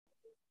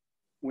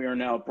We are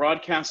now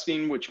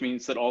broadcasting, which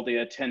means that all the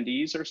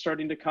attendees are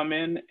starting to come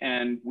in,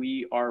 and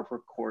we are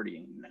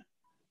recording.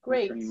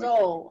 Great.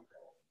 So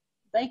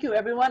thank you,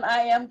 everyone.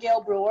 I am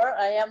Gale Brewer.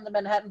 I am the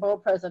Manhattan Borough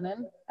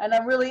President, and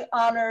I'm really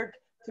honored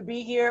to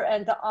be here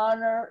and to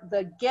honor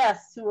the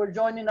guests who are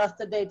joining us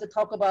today to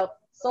talk about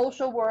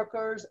social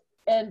workers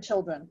and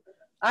children.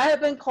 I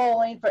have been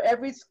calling for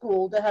every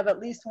school to have at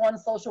least one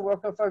social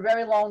worker for a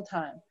very long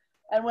time.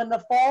 And when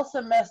the fall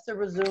semester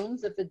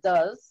resumes, if it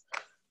does,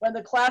 when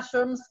the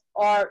classrooms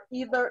are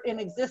either in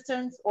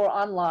existence or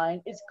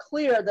online, it's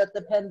clear that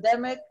the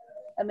pandemic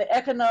and the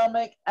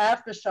economic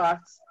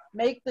aftershocks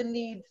make the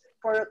need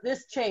for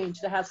this change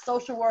to have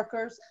social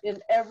workers in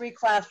every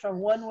classroom,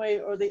 one way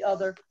or the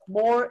other,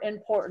 more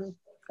important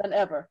than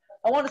ever.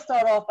 I want to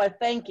start off by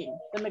thanking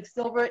the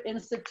McSilver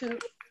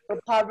Institute for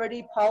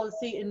Poverty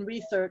Policy and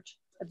Research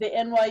at the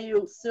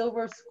NYU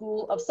Silver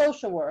School of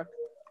Social Work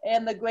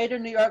and the Greater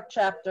New York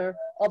chapter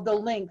of the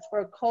Links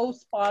for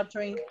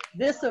co-sponsoring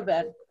this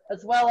event,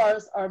 as well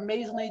as our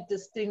amazingly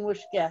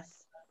distinguished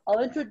guests.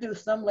 I'll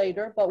introduce them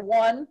later, but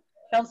one,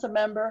 Council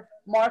Member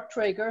Mark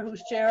Treyger,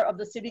 who's chair of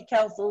the City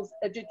Council's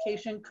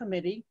Education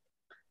Committee,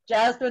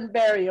 Jasmin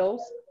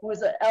Berrios, who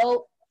is an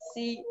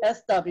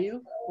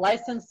LCSW,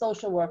 licensed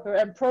social worker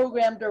and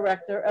program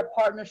director at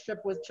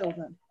Partnership with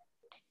Children.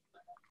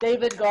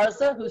 David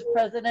Garza, who's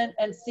president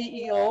and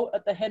CEO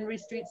at the Henry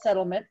Street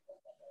Settlement.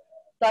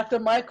 Dr.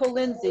 Michael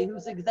Lindsey,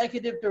 who's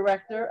executive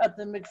director at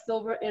the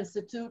McSilver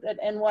Institute at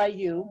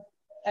NYU,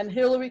 and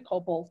Hilary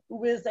Kopple,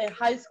 who is a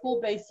high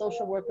school-based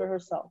social worker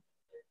herself.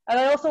 And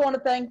I also want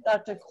to thank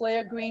Dr.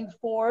 Claire Green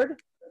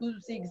Ford,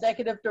 who's the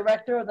executive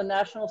director of the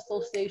National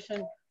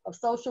Association of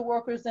Social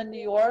Workers in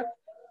New York,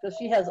 because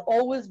she has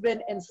always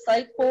been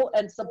insightful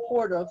and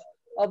supportive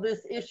of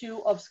this issue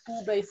of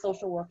school-based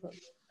social workers.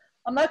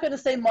 I'm not going to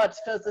say much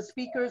because the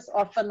speakers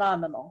are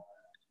phenomenal,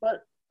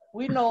 but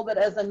we know that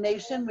as a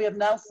nation, we have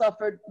now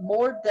suffered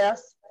more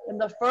deaths in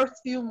the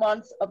first few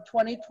months of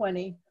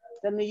 2020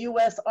 than the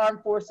US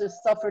Armed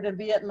Forces suffered in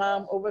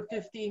Vietnam over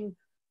 15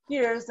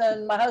 years.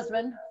 And my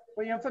husband,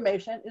 for your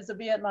information, is a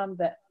Vietnam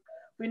vet.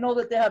 We know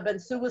that there have been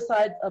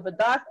suicides of a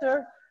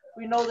doctor.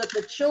 We know that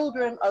the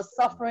children are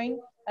suffering,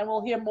 and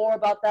we'll hear more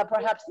about that,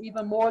 perhaps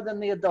even more than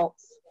the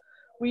adults.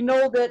 We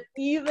know that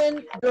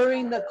even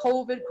during the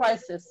COVID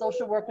crisis,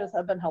 social workers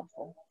have been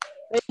helpful.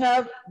 They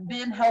have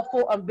been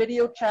helpful on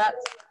video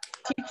chats,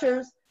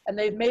 teachers, and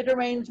they've made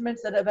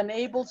arrangements that have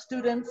enabled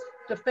students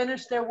to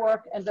finish their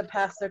work and to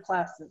pass their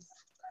classes.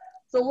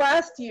 So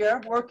last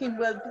year, working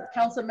with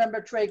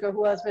Councilmember Treyger,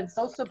 who has been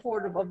so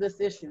supportive of this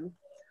issue,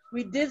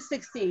 we did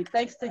succeed,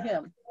 thanks to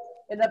him,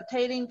 in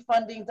obtaining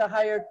funding to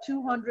hire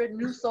 200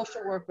 new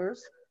social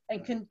workers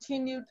and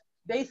continued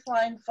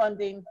baseline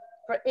funding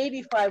for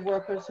 85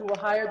 workers who were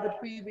hired the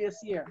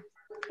previous year.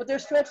 But they're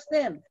stretched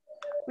thin.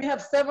 We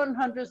have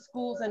 700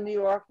 schools in New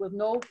York with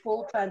no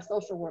full-time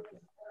social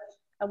workers.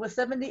 And with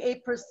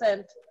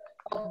 78%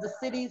 of the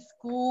city's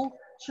school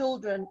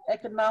children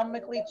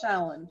economically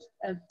challenged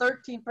and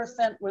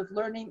 13% with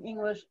learning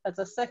English as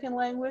a second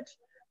language,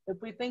 if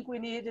we think we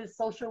needed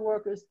social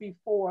workers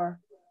before,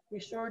 we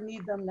sure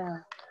need them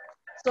now.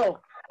 So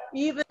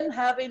even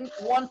having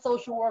one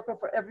social worker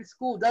for every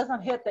school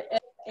doesn't hit the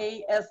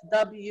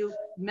LCSW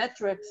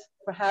metrics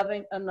for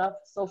having enough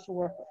social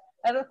workers.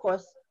 And of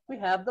course, we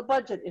have the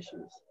budget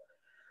issues.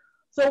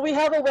 So we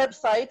have a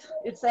website.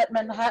 It's at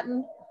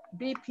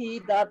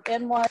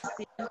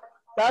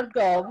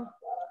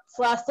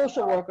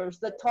manhattanbp.nyc.gov/social workers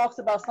that talks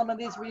about some of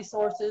these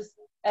resources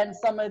and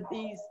some of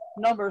these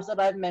numbers that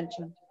I've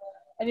mentioned.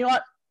 And you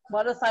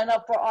want to sign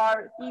up for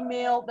our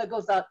email that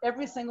goes out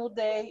every single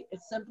day.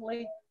 It's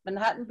simply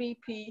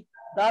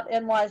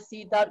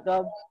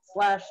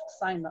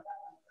manhattanbp.nyc.gov/sign-up.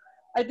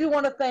 I do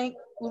want to thank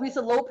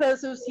Luisa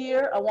Lopez, who's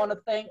here. I want to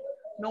thank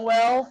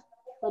Noel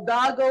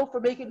Hidalgo for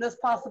making this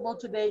possible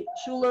today,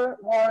 Schuler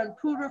Warren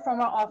Pooter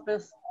from our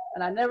office,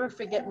 and I never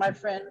forget my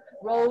friend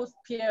Rose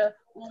Pierre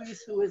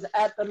Louise, who is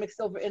at the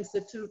McSilver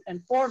Institute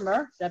and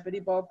former Deputy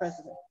Borough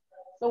President.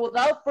 So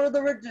without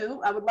further ado,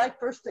 I would like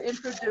first to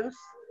introduce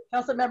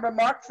Councilmember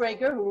Mark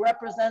Treyger, who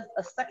represents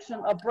a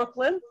section of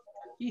Brooklyn.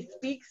 He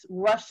speaks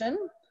Russian.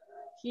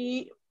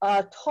 He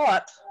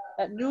taught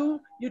at New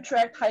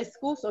Utrecht High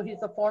School, so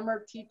he's a former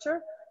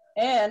teacher,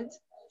 and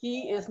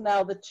he is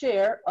now the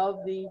chair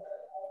of the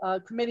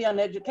Committee on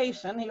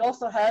Education. He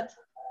also had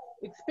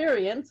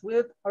experience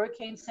with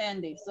Hurricane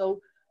Sandy.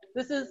 So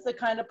this is the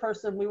kind of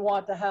person we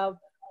want to have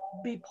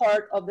be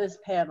part of this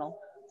panel.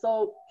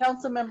 So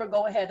Council Member,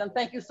 go ahead, and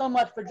thank you so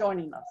much for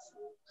joining us.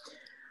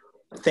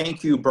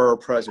 Thank you, Borough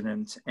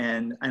President.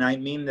 And I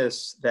mean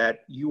this,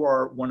 that you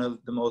are one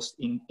of the most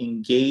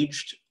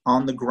engaged,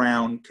 on the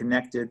ground,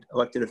 connected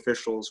elected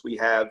officials we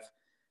have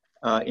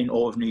in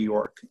all of New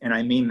York. And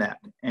I mean that.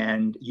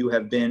 And you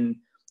have been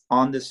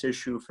on this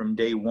issue from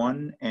day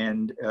one,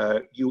 and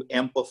you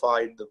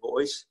amplified the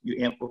voice, you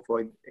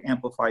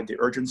amplified the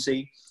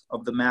urgency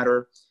of the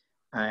matter.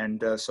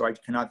 And so I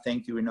cannot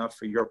thank you enough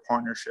for your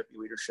partnership,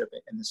 your leadership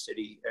in the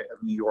city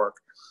of New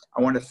York.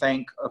 I want to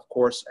thank, of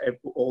course,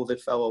 all the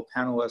fellow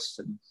panelists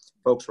and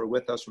folks who are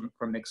with us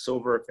from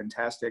McSilver, a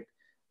fantastic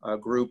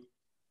group.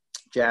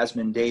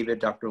 Jasmin, David,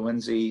 Dr.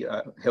 Lindsey,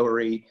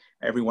 Hilary,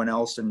 everyone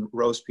else, and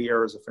Rose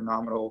Pierre is a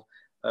phenomenal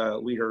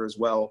leader as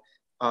well.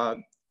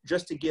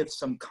 Just to give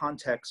some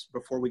context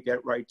before we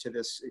get right to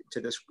this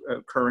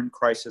current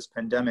crisis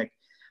pandemic,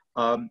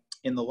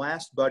 in the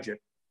last budget,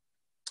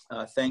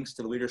 thanks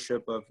to the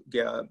leadership of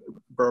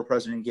Borough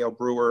President Gale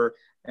Brewer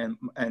and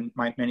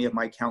many of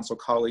my council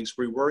colleagues,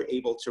 we were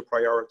able to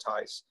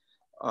prioritize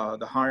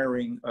the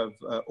hiring of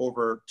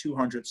over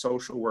 200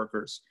 social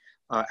workers.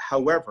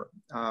 However,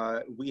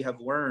 we have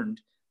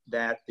learned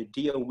that the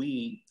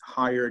DOE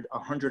hired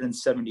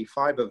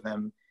 175 of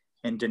them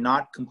and did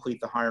not complete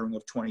the hiring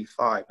of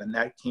 25. And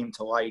that came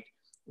to light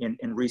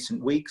in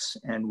recent weeks.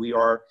 And we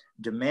are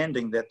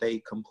demanding that they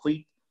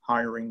complete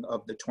hiring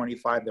of the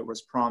 25 that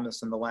was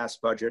promised in the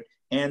last budget,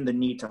 and the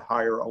need to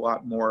hire a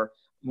lot more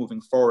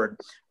moving forward.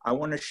 I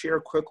want to share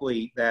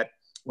quickly that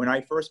when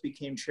I first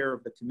became chair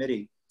of the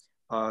committee,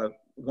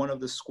 one of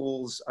the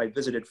schools I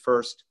visited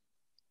first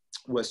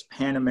was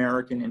Pan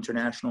American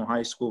International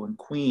High School in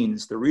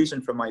Queens. The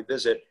reason for my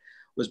visit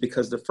was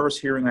because the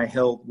first hearing I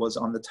held was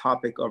on the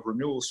topic of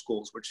renewal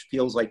schools, which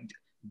feels like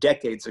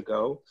decades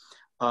ago.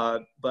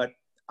 But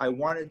I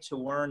wanted to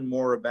learn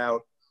more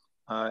about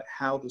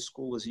how the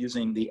school is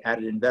using the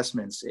added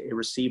investments. It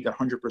received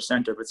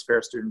 100% of its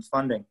fair student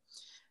funding.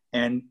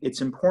 And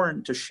it's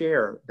important to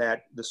share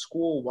that the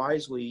school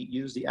wisely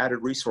used the added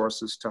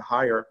resources to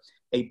hire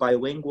a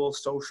bilingual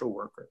social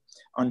worker,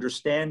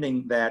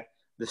 understanding that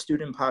the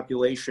student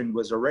population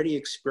was already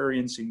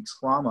experiencing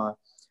trauma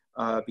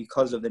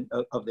because of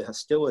the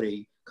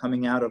hostility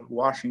coming out of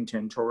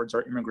Washington towards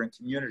our immigrant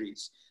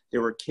communities.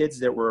 There were kids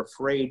that were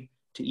afraid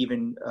to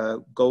even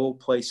go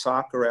play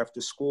soccer after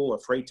school,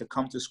 afraid to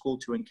come to school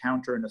to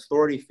encounter an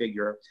authority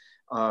figure,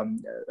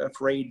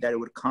 afraid that it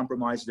would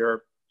compromise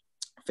their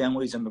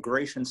family's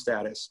immigration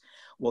status.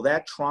 Well,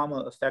 that trauma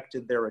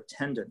affected their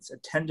attendance.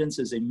 Attendance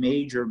is a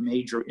major,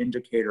 major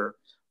indicator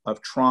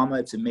of trauma.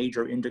 It's a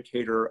major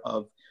indicator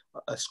of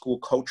a school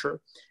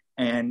culture.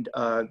 And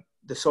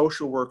the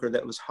social worker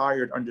that was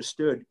hired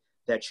understood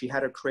that she had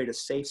to create a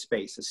safe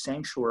space, a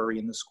sanctuary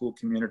in the school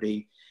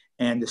community.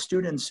 And the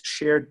students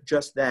shared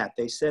just that.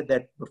 They said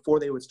that before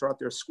they would start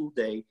their school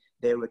day,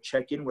 they would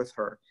check in with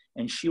her,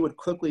 and she would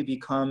quickly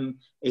become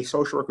a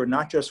social worker,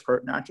 not just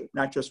for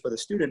the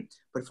student,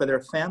 but for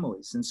their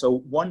families. And so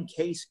one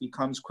case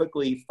becomes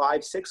quickly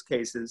 5, 6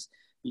 cases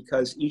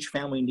because each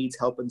family needs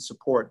help and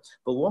support.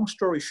 But long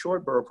story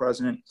short, Borough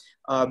President,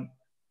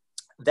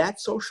 that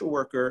social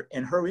worker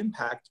and her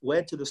impact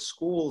led to the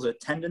school's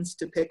attendance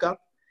to pick up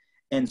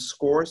and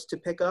scores to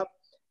pick up.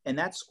 And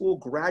that school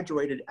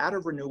graduated out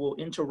of renewal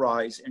into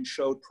RISE and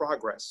showed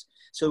progress.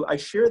 So I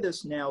share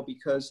this now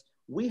because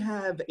we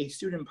have a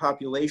student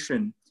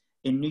population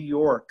in New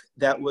York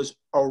that was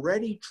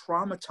already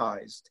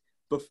traumatized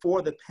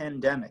before the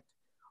pandemic,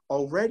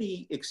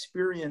 already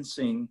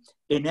experiencing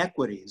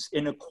inequities,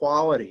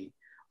 inequality,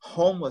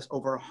 homeless,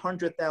 over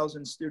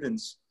 100,000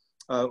 students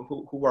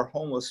who are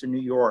homeless in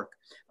New York.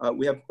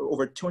 We have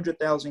over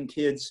 200,000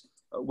 kids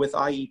with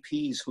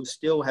IEPs who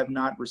still have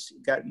not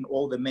gotten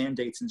all the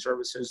mandates and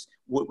services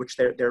which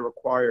they're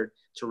required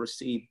to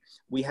receive.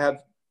 We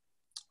have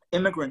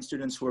immigrant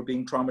students who are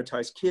being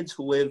traumatized, kids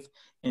who live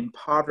in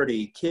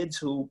poverty, kids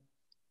who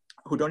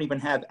don't even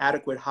have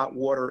adequate hot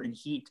water and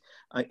heat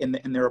in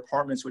their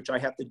apartments, which I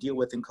have to deal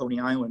with in Coney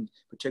Island,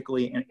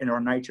 particularly in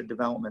our NYCHA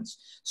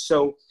developments.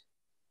 So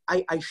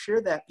I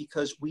share that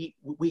because we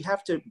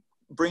have to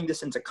bring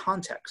this into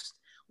context.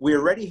 We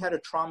already had a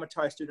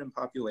traumatized student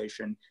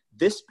population.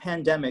 This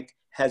pandemic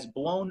has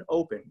blown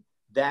open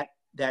that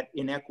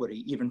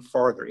inequity even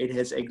farther. It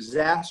has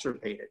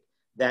exacerbated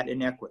that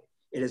inequity.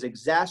 It has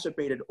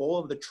exacerbated all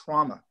of the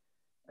trauma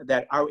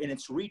and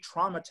it's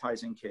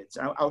re-traumatizing kids.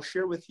 I'll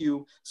share with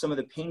you some of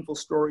the painful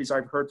stories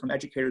I've heard from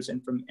educators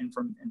and from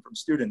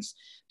students.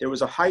 There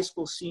was a high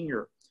school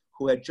senior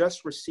who had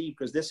just received,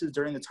 because this is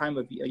during the time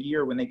of a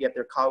year when they get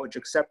their college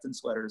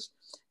acceptance letters,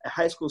 a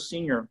high school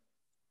senior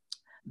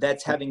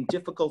that's having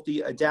difficulty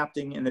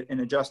adapting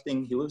and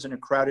adjusting. He lives in a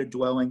crowded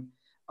dwelling,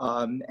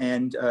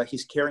 and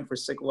he's caring for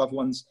sick loved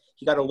ones.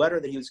 He got a letter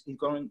that he's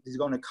going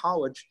to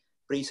college,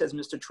 but he says,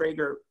 Mr.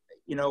 Treyger,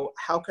 you know,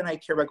 how can I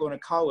care about going to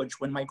college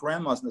when my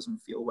grandma doesn't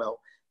feel well?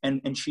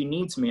 And she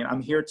needs me, and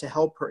I'm here to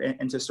help her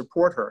and to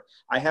support her.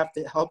 I have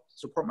to help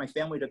support my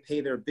family to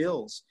pay their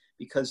bills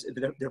because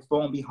they're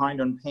falling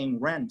behind on paying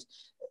rent.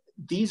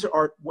 These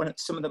are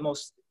some of the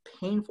most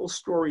painful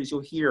stories you'll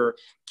hear,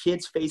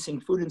 kids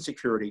facing food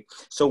insecurity.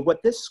 So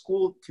what this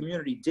school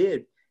community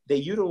did, they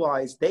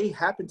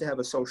happen to have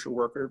a social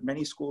worker,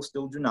 many schools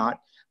still do not,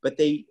 but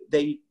they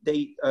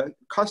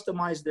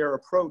customized their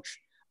approach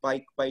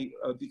by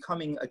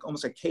becoming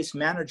almost a case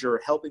manager,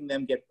 helping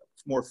them get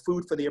more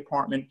food for the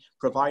apartment,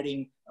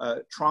 providing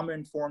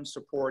trauma-informed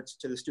supports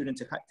to the student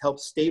to help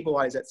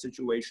stabilize that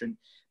situation.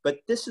 But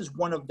this is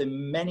one of the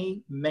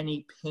many,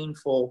 many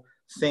painful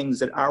things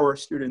that our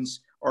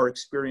students are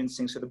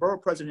experiencing. So the borough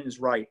president is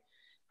right.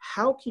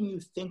 How can you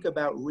think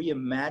about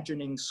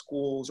reimagining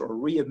schools or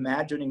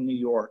reimagining New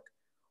York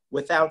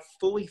without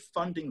fully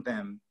funding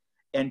them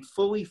and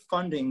fully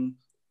funding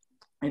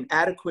an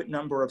adequate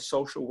number of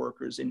social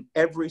workers in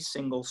every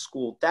single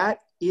school. That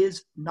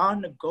is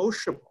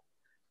non-negotiable.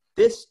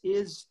 This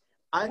is,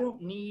 I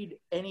don't need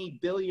any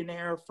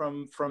billionaire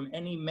from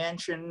any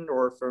mansion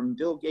or from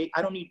Bill Gates.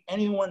 I don't need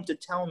anyone to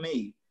tell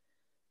me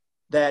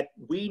that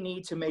we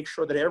need to make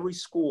sure that every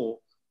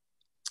school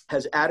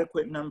has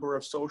adequate number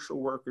of social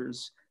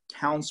workers,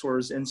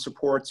 counselors, and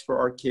supports for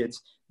our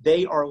kids.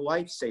 They are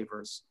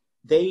lifesavers.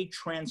 They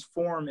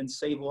transform and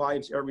save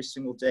lives every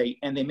single day,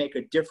 and they make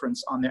a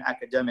difference on their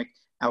academic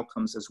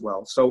outcomes as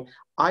well. So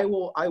I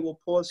will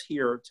pause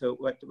here to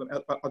let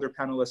the other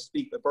panelists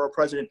speak. But Borough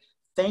President,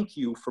 thank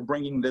you for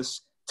bringing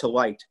this to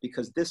light,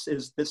 because this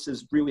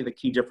is really the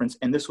key difference,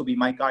 and this will be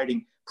my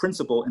guiding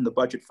principle in the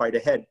budget fight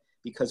ahead.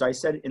 Because I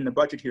said in the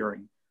budget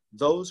hearing,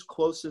 those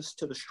closest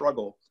to the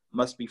struggle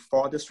must be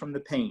farthest from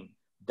the pain.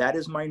 That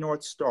is my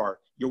North Star.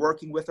 You're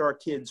working with our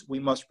kids. We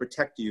must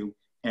protect you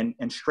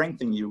and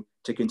strengthen you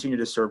to continue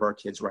to serve our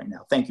kids right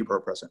now. Thank you,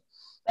 Borough President.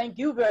 Thank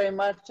you very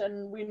much.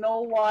 And we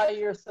know why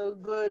you're so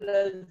good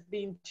as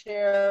being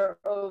chair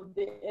of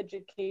the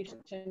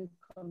Education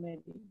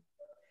Committee.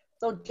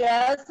 So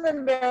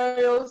Jasmin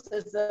Berrios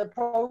is the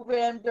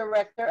program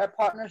director at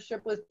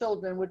Partnership with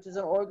Children, which is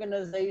an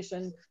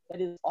organization that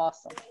is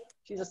awesome.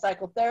 She's a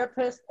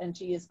psychotherapist and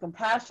she is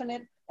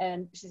compassionate,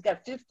 and she's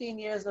got 15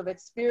 years of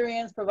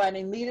experience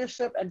providing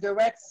leadership and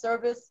direct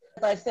service.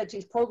 As I said,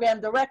 she's program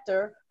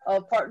director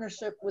of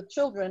Partnership with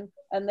Children,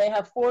 and they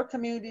have 4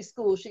 community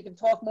schools. She can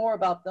talk more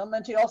about them.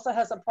 And she also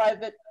has a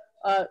private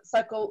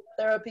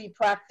psychotherapy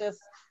practice.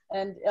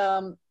 And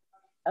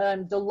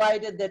I'm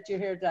delighted that you're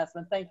here,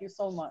 Jasmin. Thank you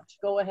so much.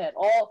 Go ahead.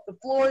 The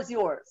floor is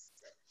yours.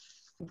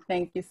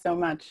 Thank you so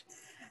much.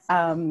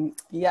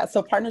 Yeah,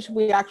 so Partnership,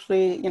 we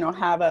actually,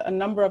 have a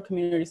number of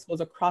community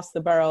schools across the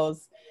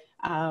boroughs.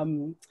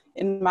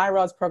 In my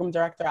role as program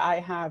director, I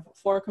have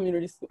 4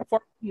 community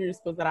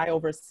schools that I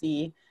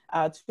oversee,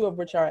 2 of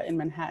which are in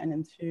Manhattan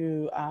and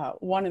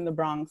 1 in the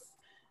Bronx,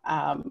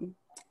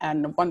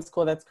 and 1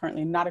 school that's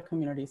currently not a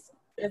community,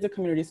 is a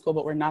community school,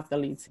 but we're not the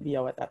lead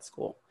CBO at that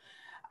school.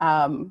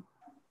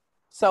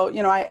 So,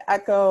 I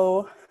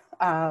echo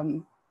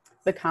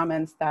the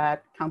comments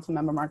that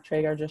Councilmember Mark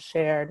Treyger just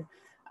shared,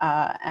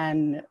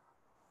 and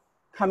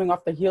coming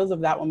off the heels of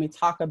that, when we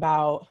talk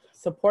about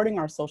supporting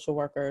our social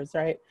workers,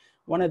 right?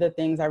 One of the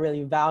things I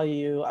really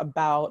value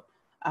about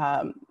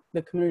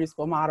the community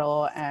school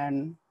model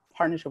and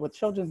Partnership with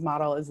Children's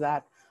model is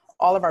that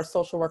all of our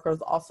social workers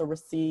also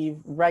receive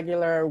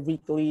regular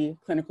weekly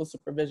clinical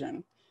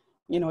supervision.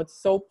 It's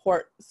so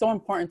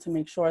important to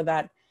make sure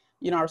that,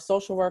 our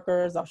social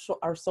workers,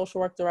 our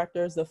social work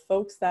directors, the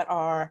folks that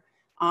are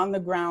on the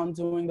ground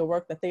doing the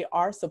work, that they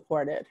are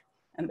supported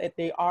and that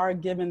they are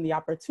given the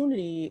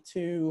opportunity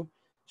to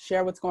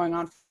share what's going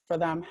on for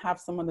them, have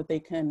someone that they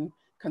can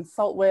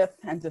consult with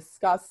and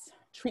discuss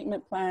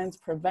treatment plans,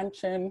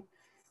 prevention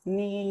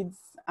needs,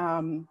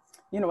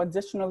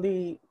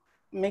 additionally,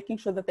 making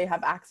sure that they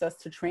have access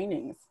to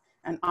trainings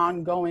and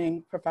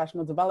ongoing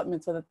professional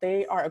development so that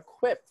they are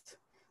equipped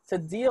to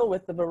deal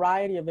with the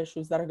variety of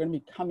issues that are going to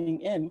be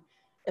coming in,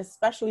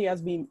 especially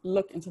as we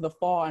look into the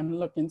fall and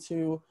look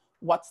into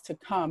what's to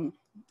come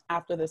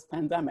after this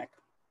pandemic.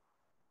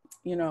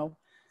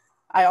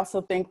 I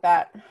also think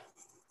that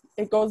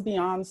it goes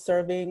beyond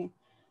serving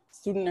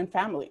student and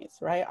families,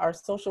 right? Our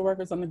social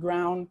workers on the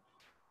ground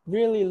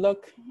really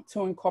look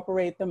to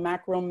incorporate the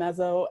macro,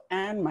 meso,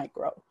 and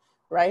micro,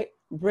 right?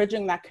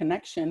 Bridging that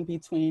connection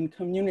between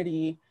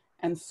community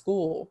and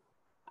school,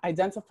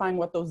 identifying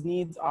what those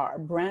needs are,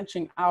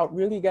 branching out,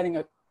 really getting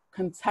a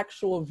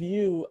contextual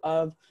view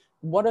of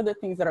what are the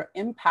things that are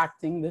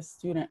impacting this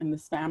student and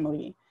this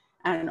family,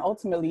 and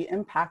ultimately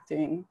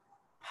impacting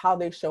how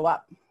they show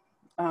up.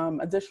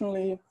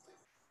 Additionally,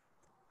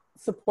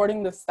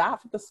 supporting the staff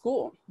at the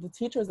school, the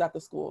teachers at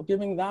the school,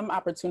 giving them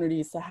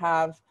opportunities to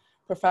have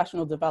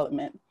professional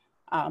development,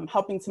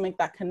 helping to make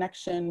that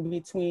connection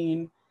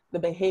between the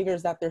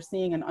behaviors that they're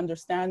seeing and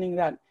understanding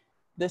that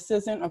this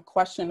isn't a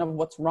question of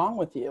what's wrong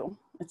with you.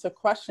 It's a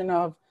question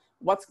of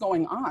what's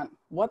going on,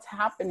 what's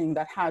happening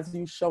that has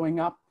you showing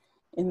up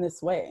in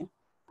this way.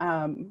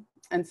 And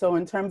so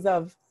in terms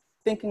of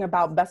thinking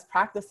about best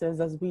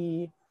practices as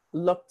we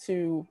look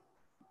to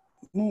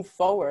move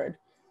forward,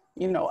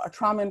 a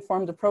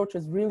trauma-informed approach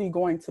is really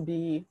going to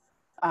be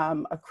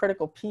a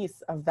critical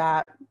piece of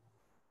that,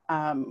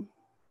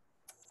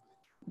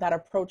 that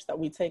approach that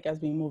we take as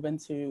we move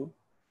into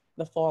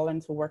the fall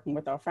into working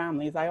with our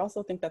families. I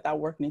also think that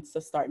work needs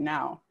to start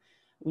now.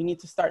 We need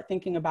to start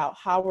thinking about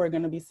how we're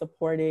going to be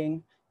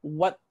supporting,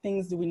 what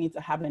things do we need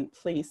to have in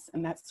place,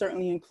 and that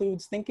certainly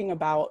includes thinking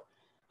about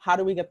how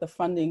do we get the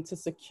funding to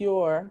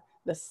secure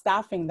the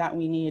staffing that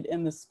we need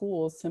in the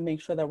schools to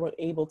make sure that we're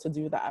able to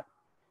do that.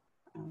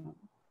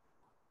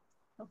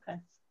 Okay,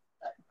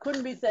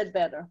 couldn't be said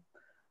better.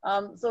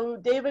 So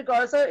David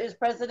Garza is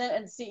president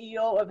and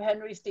CEO of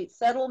Henry State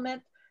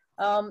Settlement.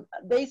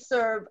 They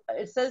serve,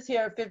 it says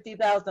here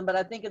 50,000, but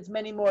I think it's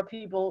many more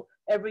people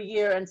every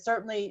year. And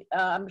certainly,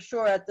 I'm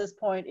sure at this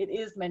point, it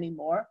is many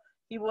more.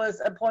 He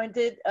was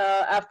appointed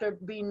after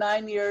being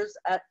 9 years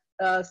at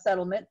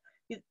settlement.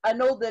 I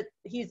know that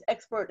he's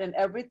expert in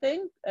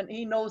everything, and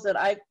he knows that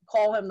I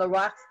call him the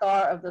rock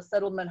star of the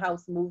settlement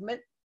house movement.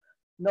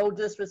 No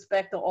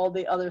disrespect to all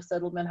the other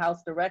settlement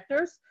house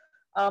directors.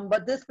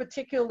 But this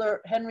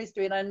particular Henry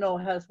Street, I know,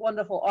 has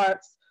wonderful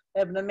arts. They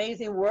have an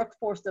amazing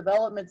workforce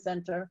development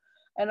center.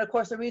 And of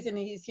course, the reason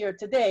he's here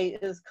today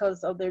is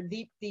because of their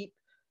deep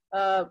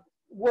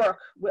work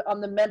on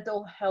the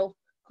mental health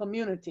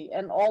community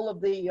and all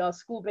of the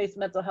school-based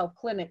mental health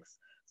clinics.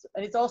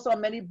 And he's also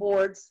on many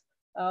boards.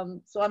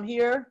 So I'm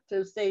here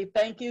to say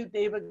thank you,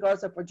 David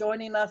Garza, for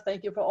joining us.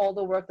 Thank you for all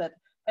the work that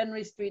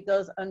Henry Street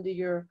does under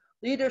your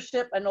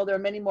leadership. I know there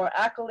are many more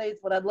accolades,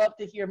 but I'd love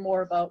to hear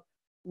more about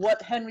what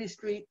Henry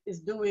Street is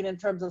doing in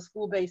terms of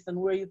school-based and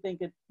where you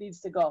think it needs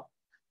to go.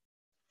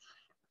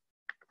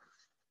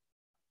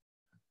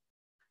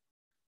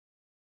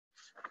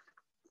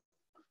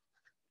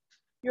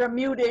 You're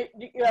muted,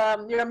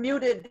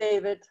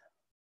 David.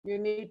 You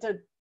need to.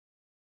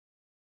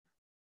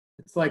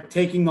 It's like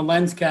taking the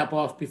lens cap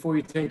off before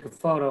you take a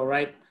photo,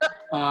 right?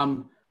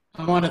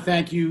 I want to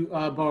thank you,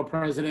 Borough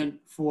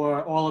President,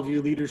 for all of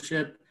your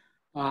leadership.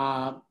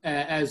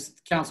 As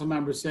council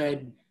member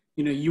said,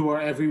 you know, you are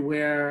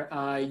everywhere.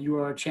 You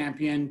are a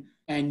champion,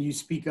 and you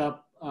speak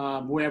up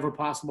wherever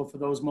possible for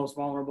those most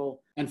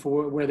vulnerable and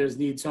for where there's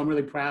need. So I'm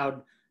really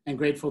proud and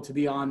grateful to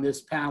be on this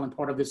panel and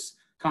part of this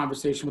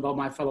conversation with all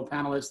my fellow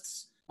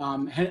panelists.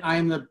 I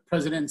am the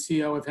president and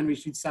CEO of Henry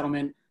Street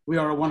Settlement. We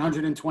are a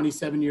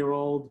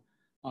 127-year-old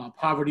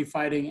poverty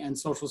fighting and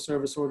social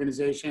service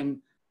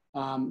organization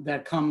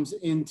that comes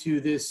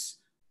into this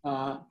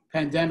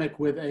pandemic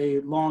with a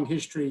long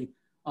history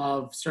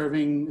of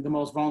serving the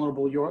most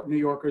vulnerable New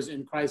Yorkers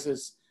in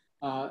crisis.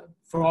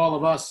 For all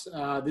of us,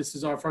 this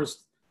is our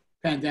first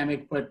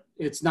pandemic, but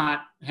it's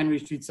not Henry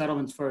Street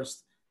Settlement's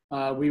first.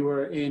 We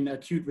were in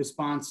acute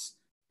response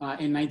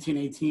in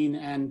 1918,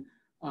 and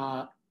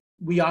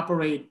we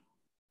operate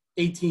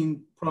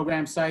 18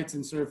 program sites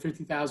and serve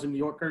 50,000 New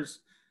Yorkers.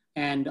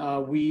 And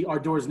our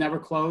doors never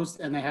closed,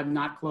 and they have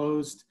not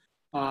closed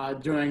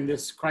during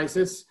this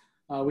crisis.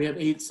 We have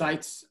 8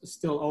 sites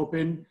still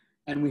open,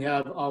 and we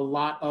have a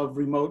lot of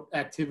remote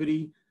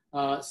activity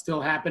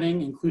still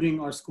happening, including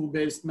our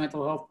school-based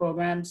mental health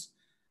programs.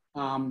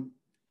 As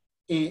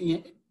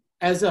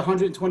a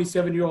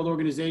 127-year-old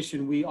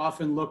organization, we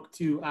often look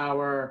to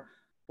our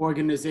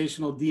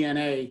organizational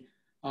DNA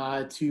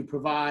to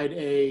provide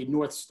a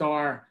North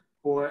Star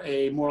or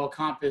a moral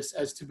compass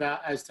as to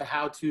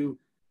how to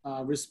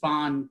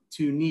respond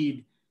to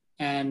need.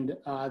 And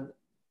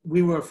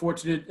we were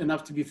fortunate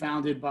enough to be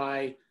founded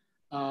by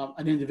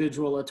an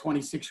individual, a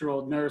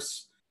 26-year-old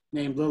nurse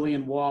named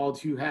Lillian Wald,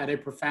 who had a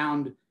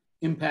profound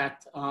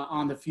impact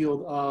on the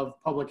field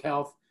of public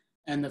health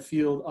and the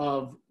field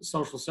of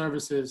social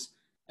services.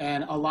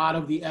 And a lot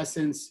of the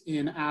essence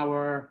in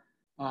our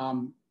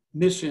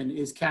mission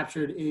is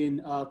captured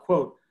in a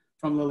quote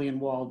from Lillian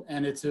Wald.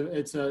 And it's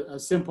a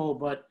simple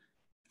but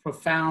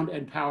profound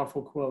and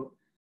powerful quote.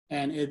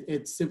 And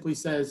it simply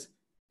says,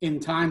 in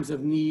times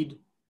of need,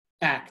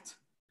 act.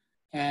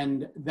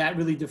 And that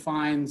really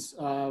defines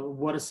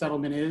what a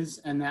settlement is,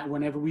 and that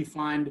whenever we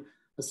find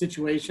a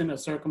situation, a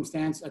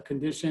circumstance, a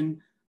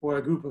condition, or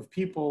a group of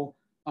people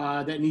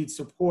that need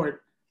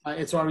support,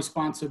 it's our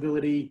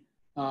responsibility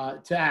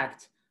to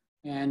act.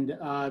 And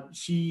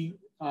she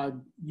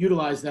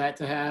utilized that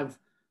to have,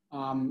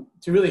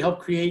 to really help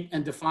create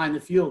and define the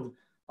field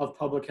of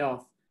public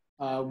health.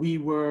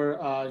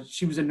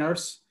 She was a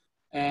nurse,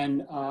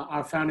 and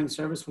our founding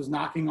service was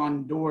knocking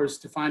on doors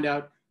to find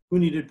out who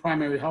needed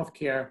primary health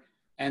care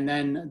and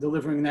then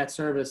delivering that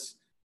service.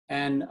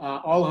 And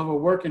all of her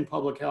work in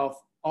public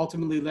health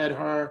ultimately led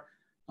her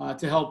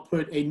to help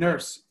put a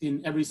nurse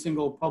in every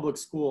single public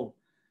school.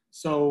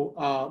 So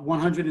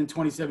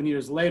 127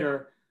 years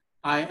later,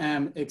 I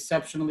am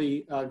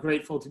exceptionally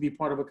grateful to be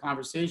part of a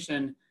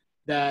conversation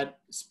that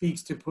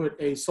speaks to put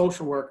a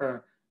social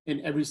worker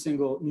in every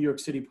single New York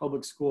City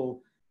public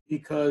school,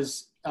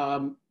 because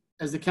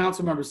as the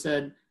council member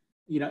said,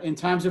 you know, in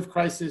times of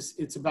crisis,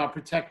 it's about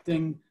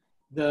protecting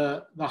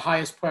the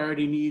highest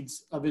priority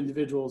needs of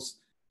individuals.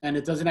 And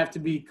it doesn't have to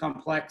be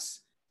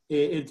complex.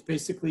 It's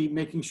basically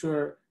making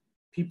sure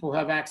people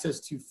have access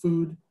to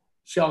food,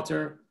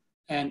 shelter,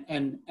 and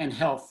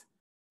health.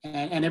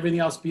 And everything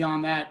else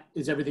beyond that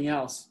is everything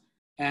else.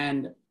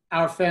 And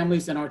our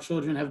families and our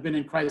children have been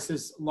in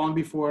crisis long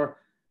before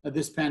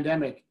this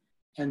pandemic.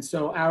 And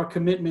so our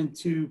commitment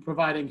to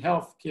providing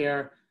health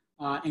care,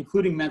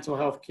 including mental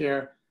health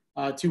care,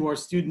 to our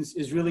students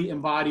is really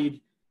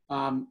embodied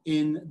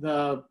in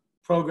the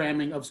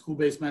programming of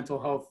school-based mental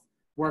health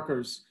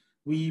workers.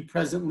 We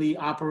presently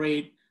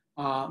operate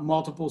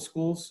multiple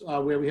schools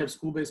where we have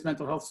school-based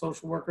mental health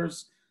social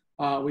workers.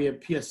 We have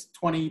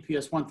PS20,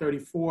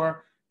 PS134,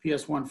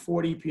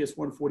 PS140,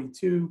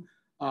 PS142,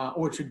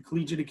 Orchard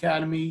Collegiate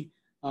Academy,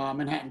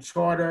 Manhattan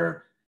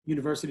Charter,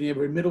 University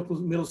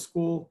Neighborhood Middle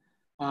School.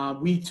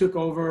 We took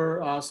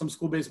over some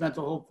school-based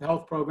mental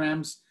health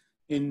programs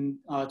in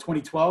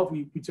 2012.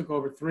 We took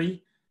over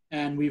 3,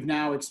 and we've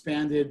now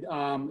expanded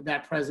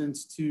that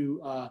presence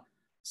to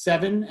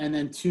 7, and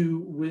then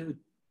two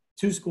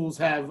schools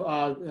have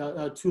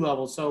 2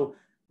 levels. So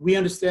we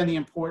understand the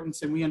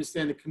importance and we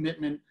understand the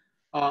commitment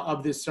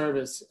of this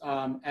service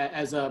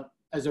as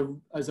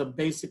a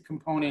basic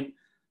component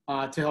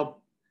to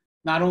help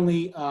not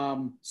only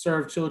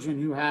serve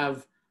children who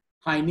have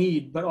high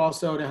need, but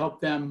also to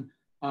help them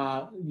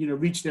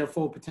reach their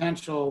full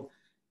potential,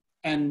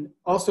 and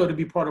also to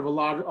be part of a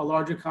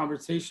larger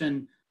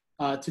conversation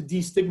to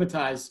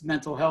destigmatize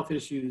mental health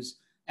issues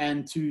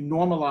and to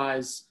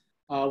normalize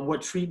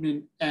what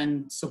treatment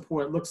and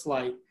support looks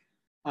like.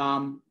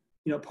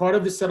 Part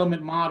of the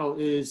settlement model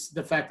is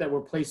the fact that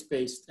we're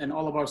place-based and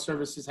all of our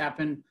services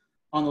happen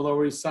on the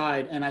Lower East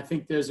Side. And I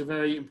think there's a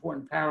very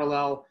important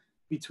parallel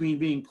between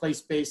being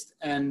place-based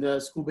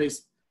and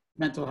school-based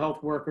mental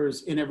health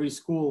workers in every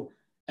school.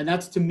 And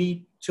that's to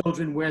meet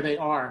children where they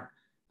are.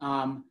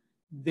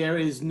 There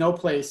is no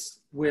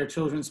place where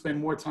children spend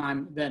more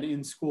time than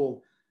in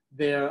school.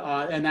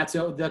 And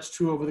that's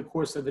true over the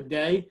course of a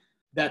day.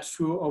 That's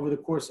true over the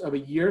course of a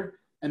year.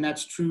 And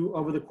that's true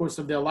over the course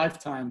of their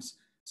lifetimes.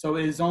 So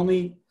it is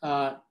only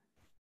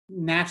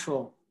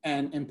natural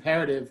and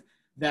imperative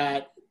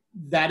that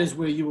is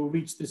where you will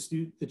reach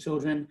the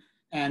children,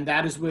 and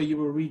that is where you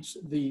will reach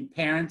the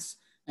parents,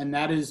 and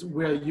that is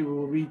where you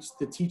will reach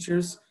the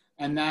teachers,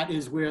 and that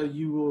is where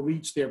you will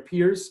reach their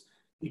peers,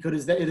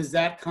 because it is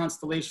that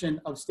constellation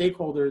of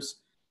stakeholders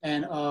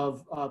and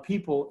of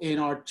people in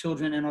our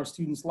children and our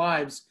students'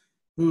 lives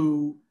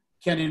who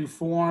can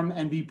inform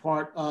and be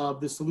part of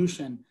the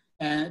solution.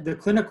 And the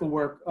clinical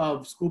work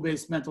of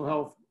school-based mental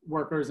health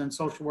workers and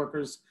social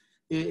workers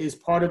is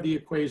part of the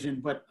equation,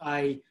 but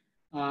I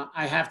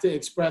have to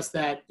express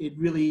that it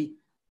really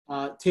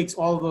takes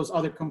all of those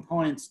other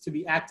components to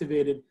be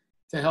activated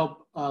to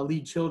help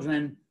lead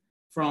children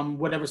from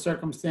whatever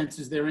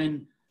circumstances they're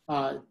in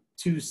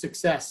to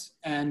success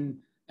and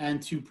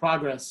to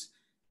progress.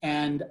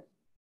 And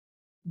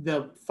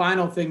the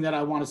final thing that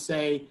I want to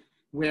say,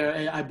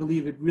 where I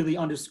believe it really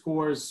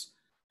underscores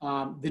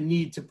the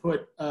need to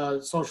put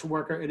a social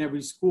worker in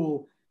every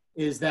school,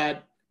 is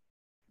that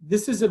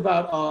this is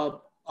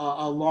about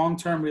a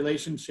long-term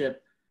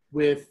relationship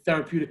with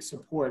therapeutic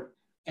support.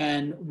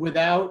 And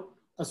without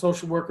a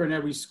social worker in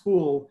every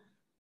school,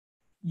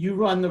 you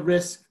run the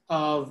risk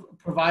of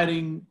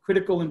providing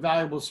critical and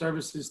valuable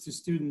services to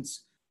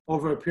students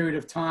over a period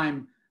of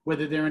time,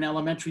 whether they're in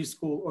elementary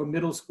school or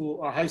middle school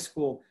or high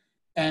school.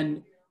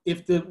 And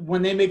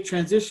when they make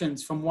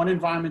transitions from one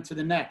environment to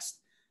the next,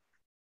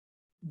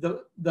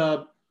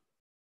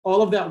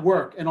 all of that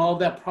work and all of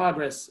that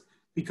progress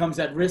becomes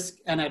at risk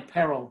and at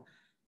peril.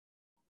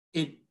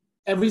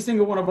 Every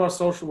single one of our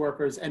social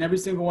workers and every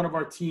single one of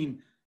our team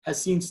has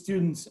seen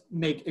students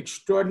make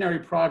extraordinary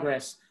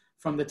progress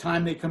from the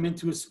time they come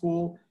into a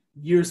school,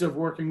 years of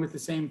working with the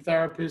same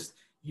therapist,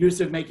 years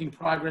of making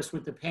progress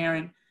with the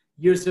parent,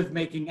 years of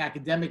making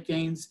academic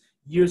gains,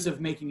 years of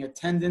making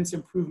attendance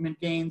improvement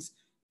gains,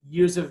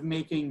 years of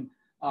making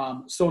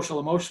social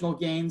emotional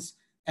gains.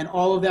 And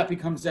all of that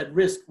becomes at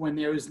risk when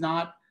there is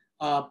not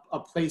a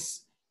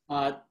place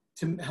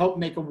to help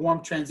make a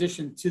warm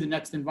transition to the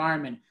next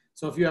environment.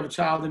 So if you have a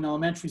child in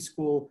elementary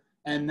school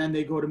and then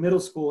they go to middle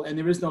school and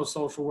there is no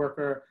social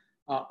worker,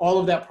 all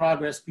of that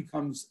progress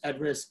becomes at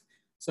risk.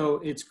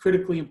 So it's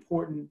critically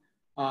important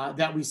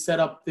that we set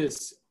up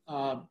this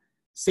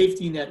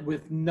safety net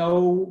with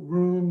no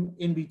room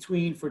in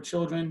between for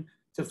children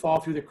to fall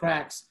through the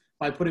cracks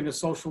by putting a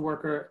social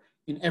worker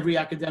in every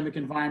academic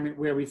environment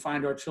where we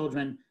find our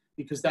children,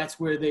 because that's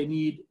where they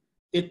need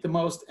it the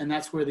most and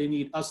that's where they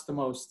need us the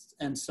most.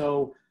 And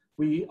so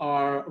we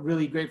are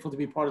really grateful to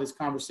be part of this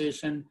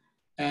conversation.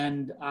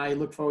 And I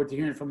look forward to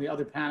hearing from the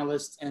other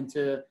panelists and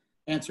to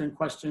answering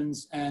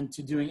questions and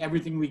to doing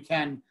everything we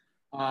can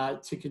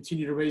to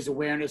continue to raise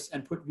awareness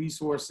and put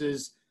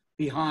resources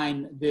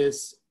behind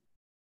this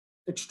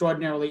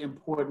extraordinarily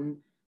important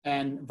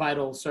and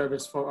vital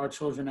service for our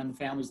children and the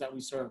families that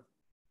we serve.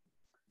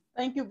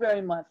 Thank you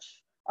very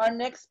much. Our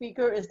next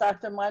speaker is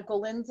Dr.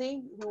 Michael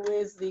Lindsey, who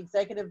is the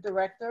Executive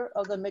Director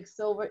of the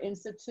McSilver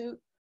Institute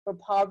for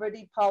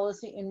Poverty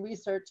Policy and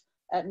Research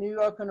at New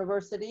York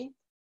University.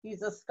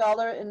 He's a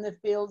scholar in the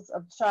fields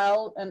of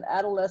child and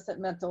adolescent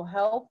mental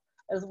health,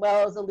 as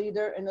well as a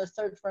leader in the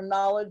search for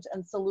knowledge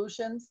and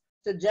solutions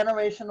to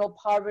generational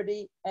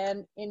poverty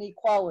and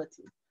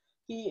inequality.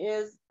 He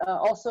is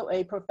also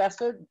a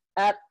professor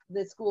at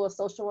the School of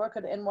Social Work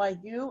at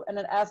NYU and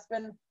an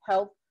Aspen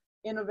Health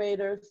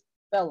Innovators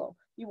Fellow.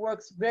 He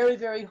works very,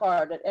 very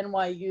hard at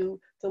NYU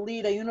to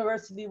lead a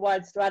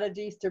university-wide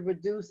strategies to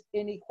reduce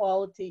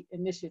inequality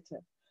initiative.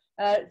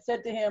 I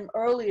said to him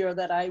earlier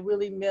that I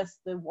really miss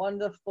the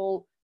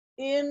wonderful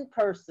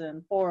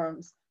in-person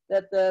forums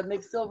that the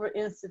McSilver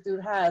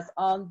Institute has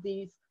on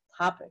these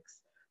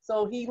topics.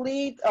 So he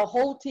leads a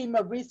whole team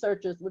of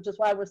researchers, which is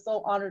why we're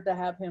so honored to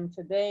have him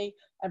today,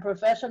 and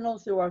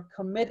professionals who are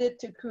committed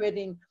to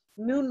creating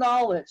new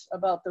knowledge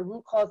about the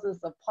root causes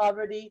of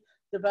poverty,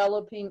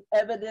 developing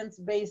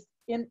evidence-based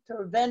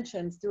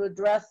interventions to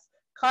address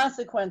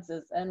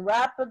consequences and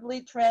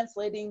rapidly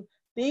translating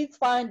these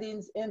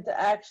findings into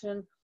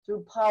action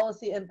through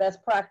policy and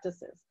best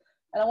practices.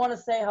 And I want to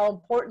say how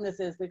important this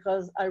is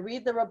because I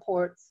read the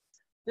reports.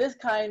 This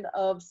kind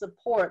of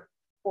support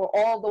for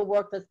all the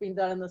work that's being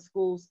done in the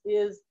schools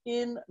is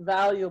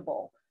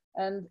invaluable.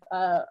 And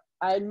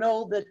I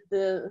know that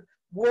the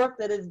work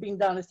that is being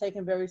done is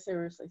taken very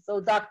seriously.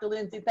 So Dr.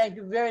 Lindsey, thank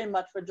you very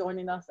much for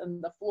joining us,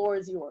 and the floor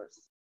is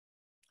yours.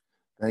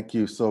 Thank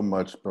you so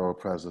much, Borough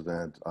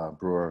President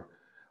Brewer.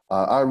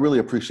 I really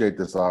appreciate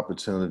this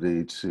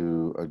opportunity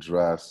to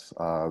address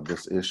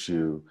this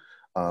issue.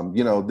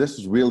 You know,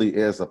 this really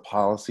is a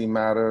policy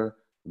matter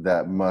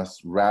that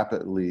must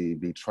rapidly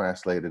be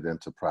translated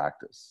into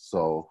practice.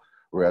 So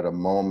we're at a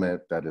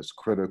moment that is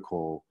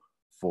critical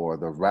for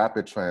the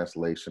rapid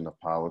translation of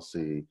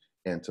policy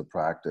into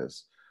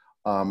practice.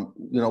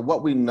 You know,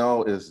 what we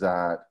know is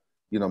that,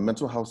 you know,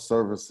 mental health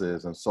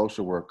services and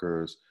social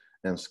workers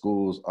in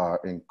schools are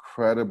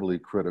incredibly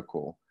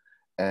critical.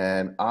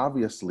 And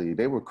obviously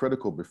they were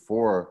critical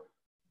before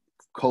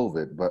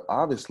COVID, but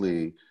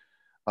obviously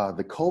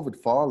the COVID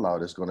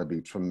fallout is going to be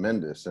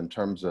tremendous in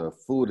terms of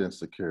food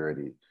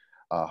insecurity,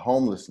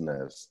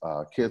 homelessness,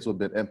 kids who have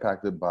been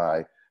impacted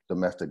by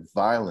domestic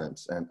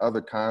violence and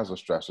other kinds of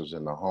stressors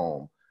in the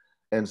home.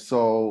 And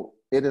so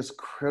it is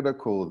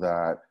critical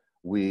that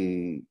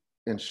we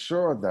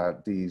ensure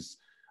that these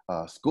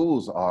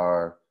schools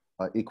are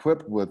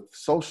equipped with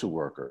social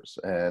workers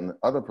and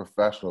other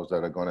professionals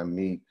that are going to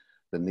meet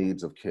the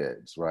needs of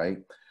kids, right?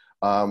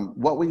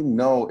 What we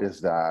know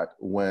is that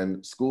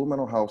when school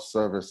mental health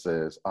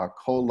services are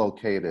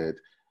co-located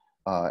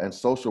and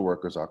social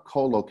workers are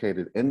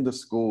co-located in the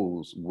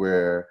schools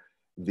where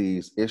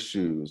these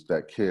issues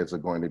that kids are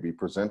going to be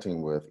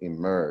presenting with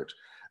emerge,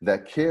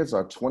 that kids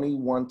are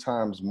 21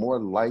 times more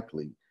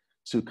likely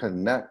to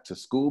connect to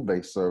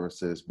school-based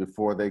services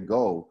before they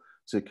go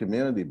to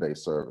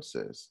community-based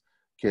services.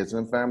 Kids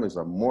and families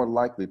are more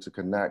likely to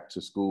connect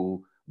to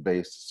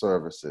school-based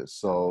services.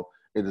 So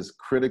it is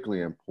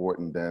critically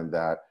important then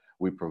that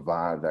we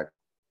provide that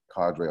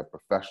cadre of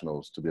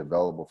professionals to be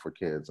available for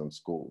kids in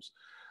schools.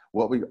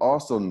 What we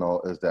also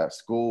know is that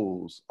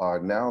schools are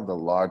now the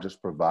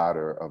largest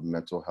provider of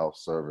mental health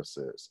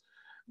services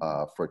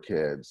for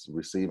kids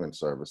receiving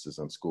services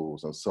in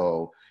schools. And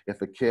so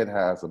if a kid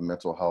has a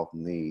mental health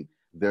need,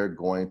 they're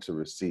going to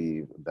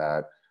receive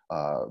that,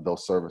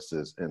 those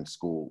services in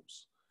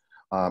schools.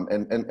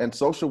 And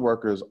social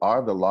workers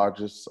are the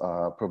largest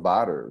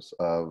providers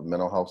of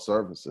mental health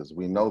services.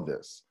 We know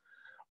this.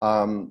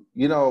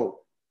 You know,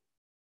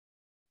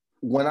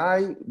 when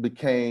I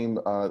became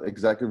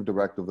executive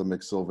director of the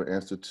McSilver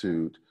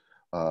Institute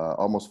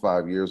almost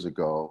 5 years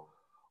ago,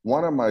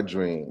 one of my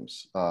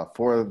dreams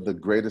for the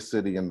greatest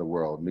city in the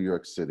world, New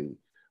York City,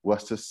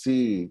 was to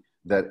see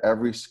that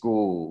every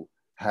school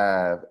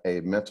have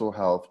a mental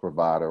health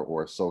provider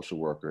or a social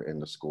worker in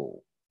the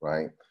school,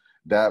 right?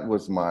 That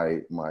was my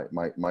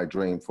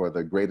dream for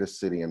the greatest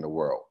city in the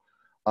world.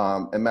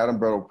 And Madam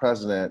Borough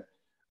President,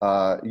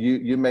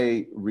 you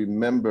may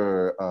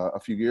remember a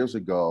few years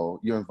ago,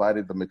 you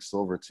invited the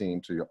McSilver team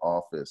to your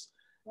office,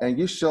 and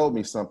you showed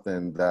me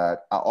something that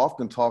I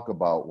often talk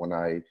about when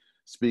I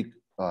speak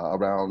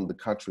around the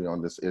country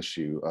on this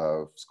issue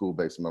of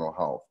school-based mental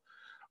health.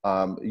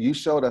 You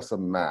showed us a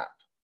map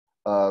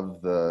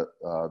of the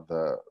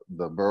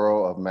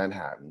borough of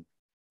Manhattan,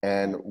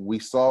 and we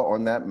saw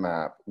on that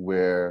map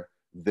where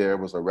there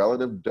was a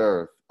relative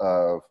dearth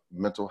of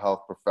mental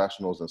health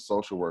professionals and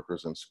social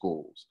workers in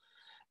schools.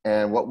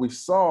 And what we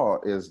saw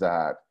is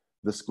that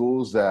the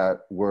schools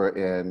that were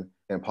in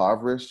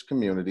impoverished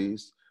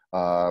communities,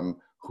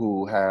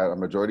 who had a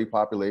majority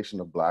population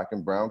of Black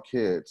and brown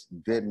kids,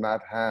 did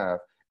not have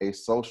a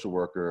social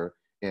worker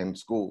in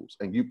schools.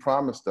 And you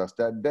promised us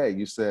that day,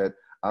 you said,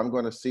 I'm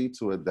going to see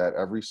to it that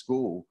every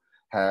school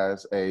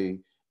has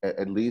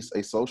at least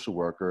a social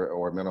worker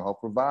or a mental health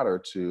provider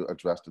to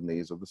address the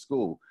needs of the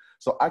school.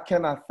 So I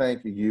cannot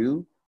thank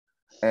you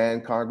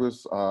and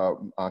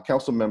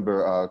Council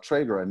Member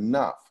Treyger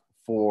enough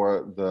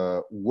for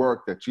the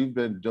work that you've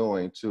been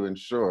doing to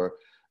ensure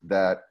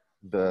that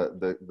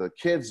the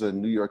kids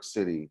in New York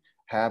City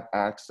have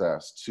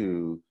access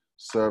to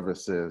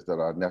services that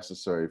are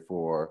necessary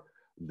for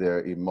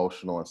their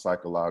emotional and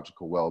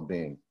psychological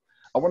well-being.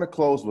 I want to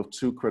close with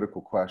two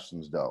critical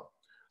questions though.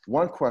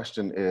 One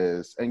question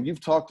is, and you've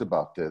talked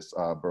about this,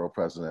 Borough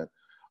President,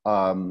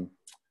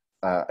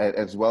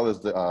 as well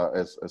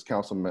as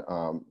Council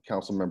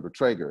Member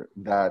Treyger,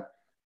 that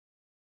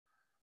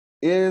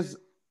is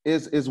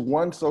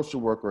one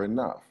social worker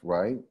enough,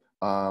 right?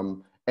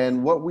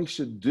 And what we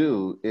should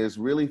do is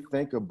really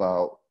think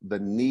about the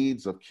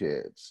needs of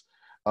kids,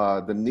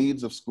 the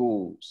needs of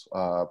schools,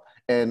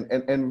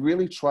 and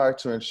really try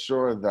to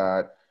ensure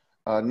that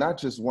not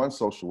just one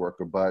social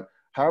worker, but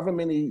however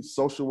many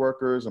social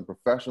workers and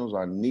professionals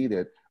are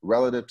needed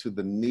relative to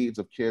the needs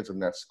of kids in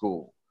that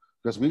school.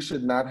 Because we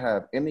should not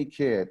have any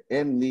kid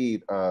in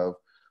need of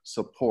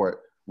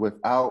support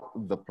without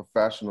the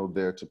professional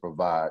there to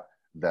provide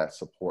that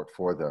support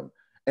for them.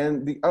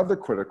 And the other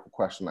critical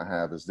question I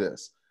have is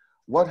this.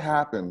 what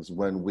happens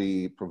when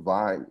we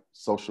provide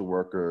social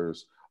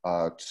workers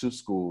to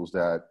schools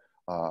that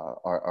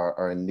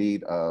are in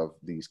need of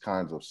these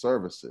kinds of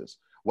services?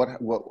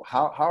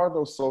 How are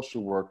those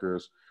social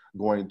workers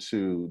going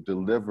to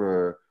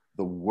deliver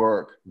the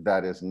work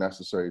that is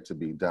necessary to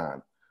be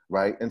done,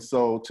 right? And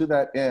so to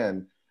that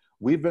end,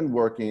 we've been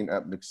working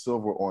at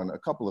McSilver on a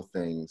couple of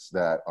things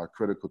that are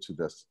critical to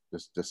this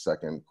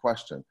second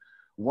question.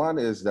 One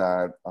is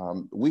that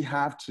we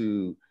have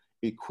to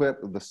equip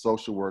the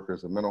social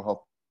workers and mental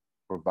health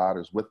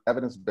providers with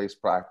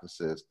evidence-based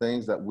practices,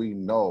 things that we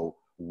know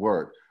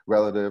work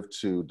relative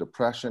to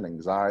depression,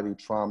 anxiety,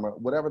 trauma,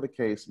 whatever the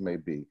case may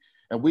be.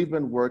 And we've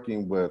been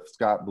working with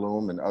Scott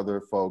Bloom and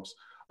other folks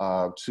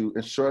to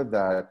ensure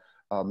that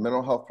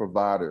mental health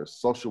providers,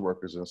 social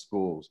workers in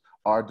schools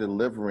are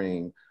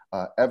delivering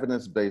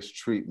evidence-based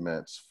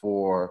treatments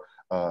for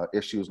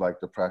issues like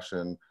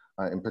depression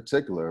in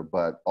particular,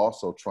 but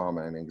also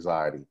trauma and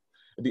anxiety.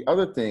 The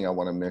other thing I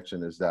want to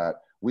mention is that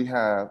we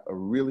have a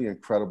really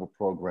incredible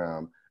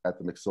program at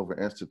the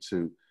McSilver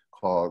Institute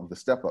called the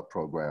Step Up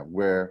program,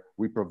 where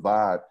we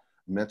provide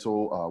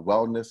mental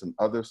wellness and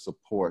other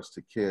supports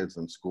to kids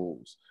in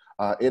schools.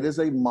 It is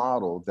a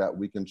model that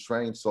we can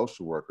train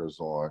social workers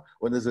on,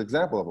 or it is an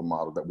example of a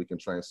model that we can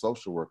train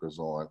social workers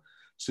on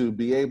to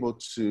be able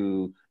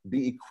to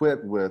be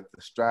equipped with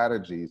the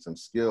strategies and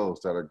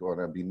skills that are going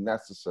to be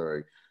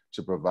necessary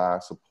to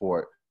provide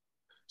support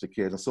to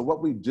kids. And so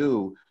what we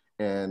do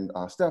in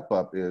Step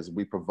Up is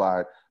we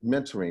provide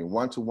mentoring,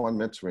 one-to-one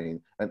mentoring,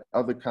 and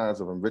other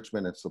kinds of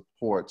enrichment and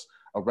supports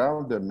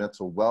around their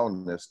mental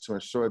wellness to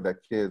ensure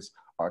that kids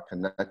are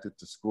connected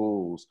to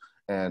schools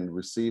and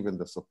receiving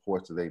the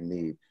supports that they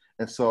need.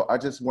 And so I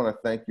just want to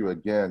thank you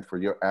again for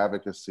your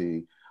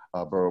advocacy,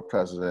 Borough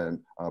President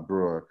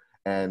Brewer,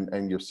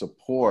 and your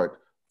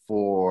support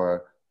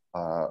for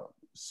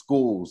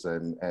schools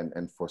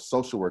and for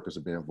social workers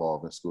to be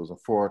involved in schools, and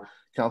for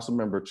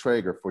Councilmember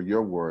Treyger for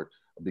your work,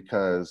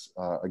 because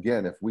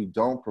again, if we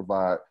don't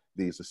provide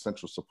these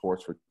essential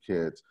supports for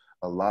kids,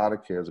 a lot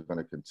of kids are going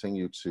to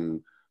continue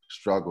to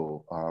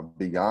struggle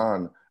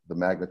beyond the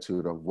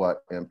magnitude of what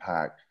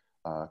impact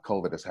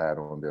COVID has had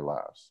on their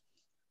lives.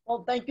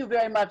 Well, thank you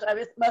very much.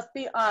 I must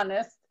be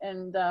honest,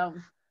 and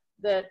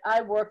that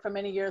I worked for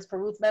many years for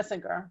Ruth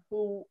Messinger,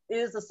 who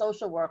is a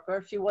social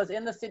worker. She was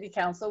in the city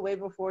council way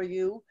before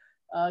you,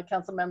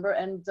 council member,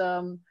 and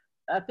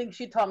I think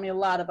she taught me a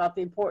lot about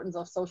the importance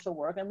of social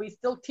work, and we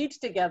still teach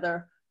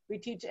together. We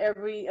teach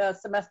every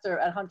semester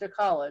at Hunter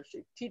College.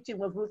 Teaching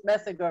with Ruth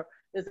Messinger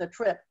is a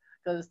trip,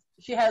 because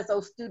she has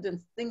those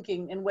students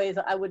thinking in ways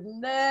that I would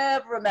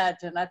never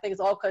imagine. I think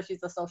it's all because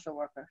she's a social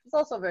worker. She's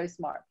also very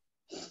smart.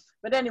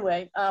 But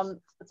anyway,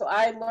 so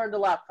I learned a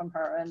lot from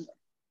her, and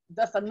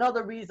that's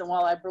another reason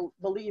why I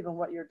believe in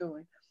what you're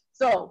doing.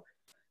 So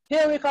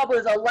Hilary Kopple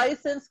is a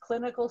licensed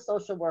clinical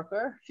social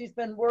worker. She's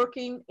been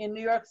working in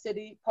New York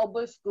City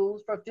public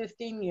schools for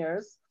 15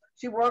 years.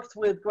 She works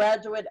with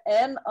graduate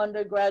and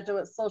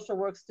undergraduate social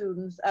work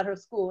students at her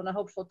school, and I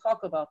hope she'll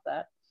talk about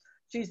that.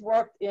 She's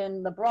worked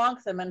in the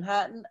Bronx and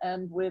Manhattan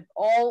and with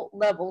all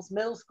levels,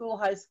 middle school,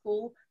 high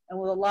school, and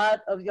with a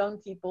lot of young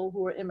people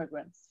who are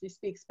immigrants. She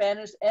speaks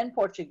Spanish and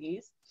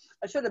Portuguese.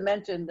 I should have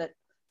mentioned that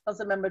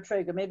Councilmember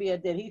Treyger, maybe I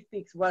did, he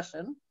speaks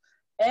Russian.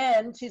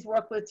 And she's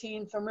worked with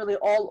teens from really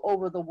all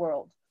over the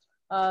world.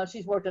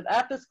 She's worked at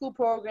after-school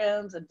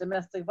programs and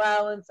domestic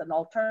violence and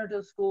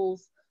alternative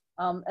schools.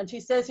 And she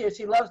says here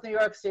she loves New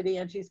York City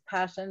and she's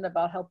passionate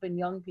about helping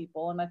young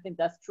people. And I think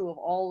that's true of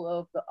all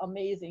of the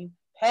amazing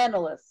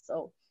panelists.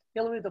 So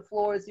Hilary, the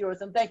floor is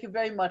yours. And thank you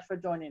very much for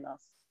joining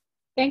us.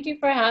 Thank you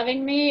for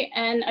having me.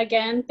 And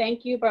again,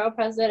 thank you, Borough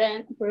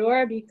President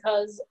Brewer,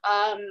 because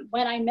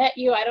when I met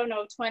you, I don't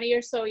know, 20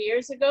 or so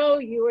years ago,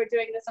 you were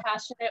doing this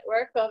passionate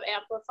work of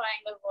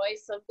amplifying the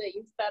voice of the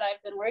youth that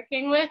I've been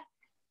working with.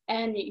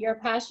 And your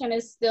passion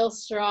is still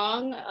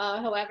strong,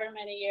 however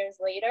many years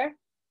later.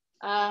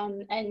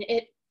 And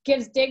it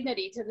gives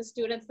dignity to the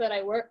students that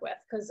I work with,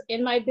 because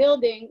in my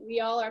building, we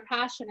all are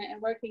passionate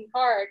and working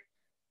hard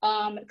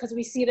because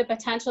we see the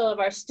potential of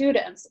our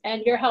students,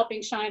 and you're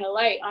helping shine a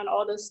light on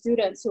all those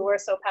students who are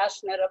so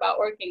passionate about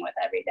working with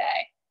every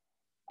day.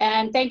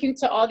 And thank you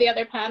to all the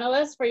other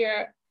panelists for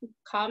your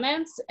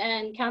comments.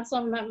 And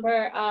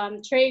Councilmember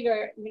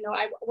Treyger, you know,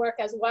 I work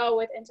as well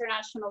with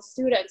international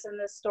students, and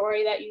the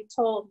story that you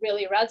told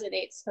really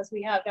resonates because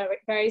we have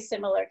very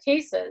similar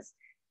cases.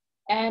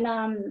 And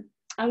I'm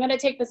going to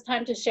take this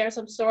time to share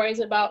some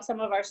stories about some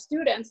of our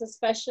students,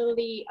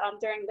 especially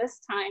during this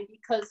time,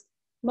 because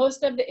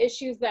most of the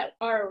issues that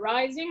are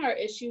arising are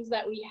issues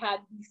that we had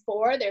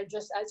before. They're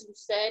just, as you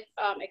said,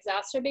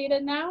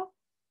 exacerbated now.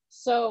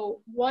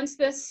 So once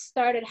this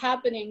started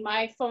happening,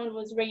 my phone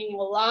was ringing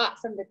a lot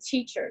from the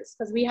teachers,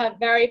 because we have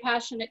very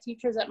passionate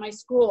teachers at my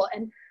school.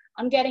 And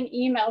I'm getting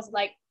emails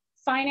like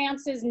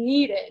finances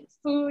needed,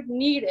 food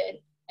needed.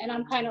 And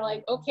I'm kind of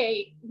like,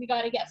 okay, we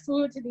got to get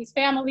food to these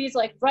families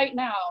like right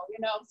now, you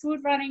know,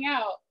 food running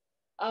out.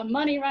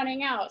 Money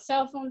running out,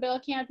 cell phone bill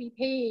can't be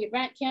paid,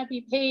 rent can't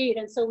be paid.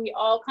 And so we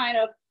all kind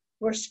of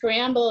we're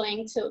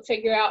scrambling to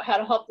figure out how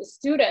to help the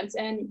students.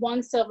 And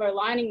one silver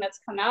lining that's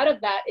come out of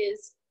that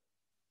is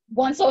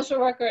one social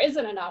worker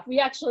isn't enough. We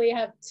actually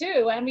have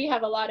two, and we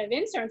have a lot of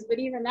interns, but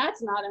even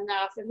that's not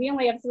enough. And we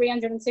only have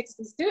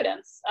 360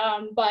 students,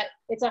 but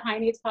it's a high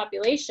needs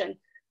population.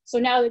 So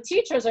now the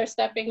teachers are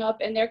stepping up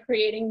and they're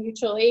creating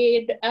mutual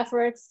aid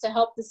efforts to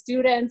help the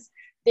students.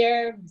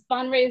 They're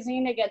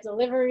fundraising to get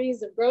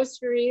deliveries of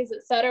groceries,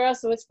 et cetera.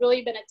 So it's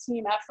really been a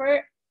team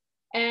effort.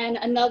 And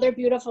another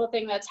beautiful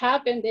thing that's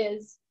happened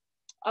is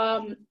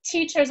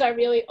teachers are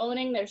really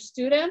owning their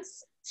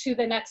students to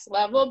the next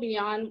level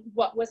beyond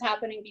what was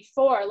happening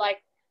before. Like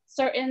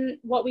certain,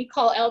 what we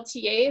call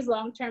LTAs,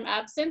 long-term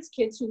absence,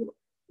 kids who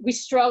we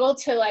struggle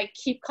to like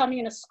keep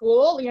coming to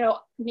school, you know,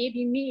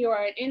 maybe me or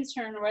an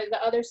intern or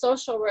the other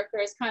social worker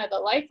is kind of the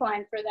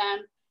lifeline for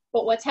them.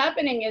 But what's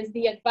happening is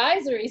the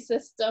advisory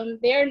system,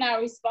 they're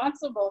now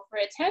responsible for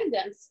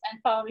attendance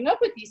and following up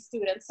with these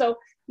students. So,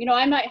 you know,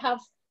 I might have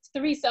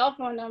 3 cell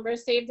phone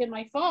numbers saved in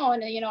my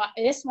phone, and, you know,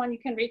 this one you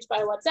can reach by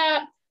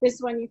WhatsApp, this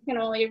one you can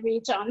only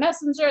reach on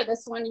Messenger,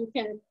 this one you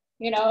can,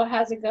 you know,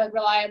 has a good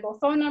reliable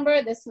phone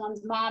number, this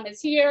one's mom is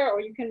here,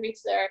 or you can reach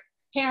their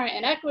parent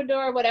in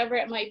Ecuador, whatever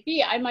it might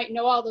be. I might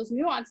know all those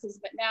nuances,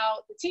 but now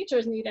the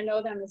teachers need to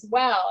know them as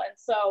well. And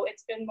so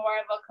it's been more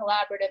of a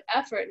collaborative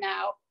effort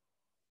now.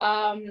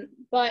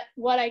 But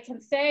what I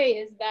can say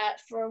is that,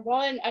 for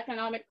one,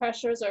 economic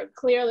pressures are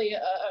clearly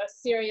a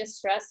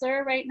serious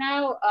stressor right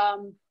now.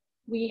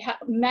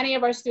 Many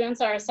of our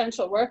students are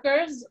essential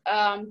workers,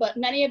 but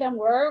many of them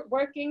were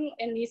working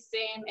in these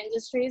same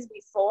industries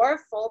before,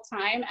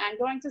 full-time and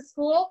going to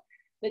school.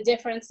 The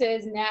difference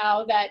is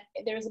now that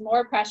there's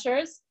more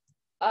pressures.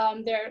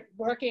 They're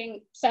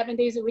working 7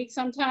 days a week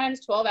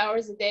sometimes, 12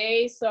 hours a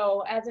day.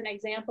 So as an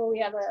example, we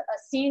have a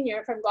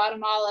senior from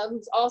Guatemala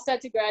who's all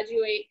set to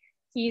graduate.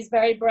 He's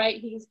very bright.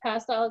 He's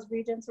passed all his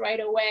regents right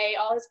away.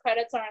 All his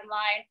credits are in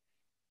line.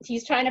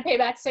 He's trying to pay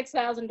back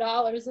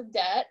 $6,000 of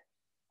debt.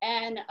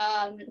 And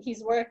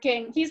he's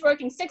working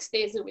 6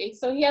 days a week.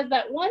 So he has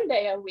that 1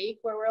 day a week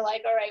where we're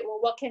like, all right, well,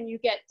 what can you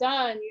get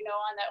done, you know,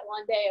 on that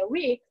 1 day a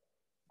week?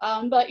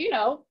 But, you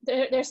know,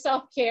 there's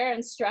self-care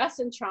and stress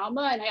and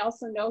trauma. And I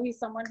also know he's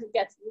someone who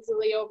gets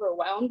easily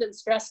overwhelmed and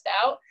stressed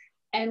out.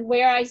 And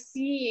where I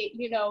see,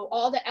 you know,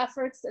 all the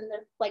efforts and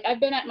like, I've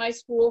been at my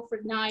school for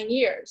 9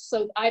 years.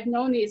 So I've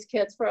known these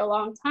kids for a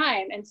long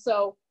time. And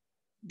so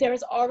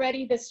there's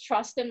already this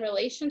trust and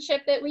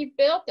relationship that we've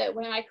built, that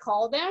when I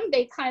call them,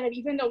 they kind of,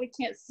 even though we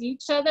can't see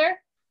each other,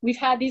 we've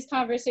had these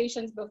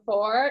conversations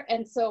before.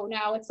 And so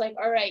now it's like,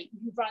 all right,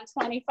 you've run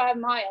 25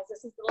 miles.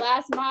 This is the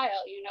last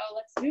mile, you know,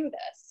 let's do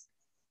this.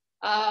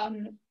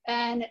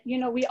 And, you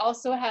know, we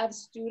also have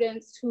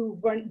students who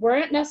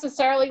weren't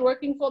necessarily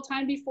working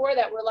full-time before,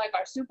 that were like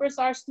our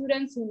superstar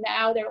students, who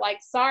now they're like,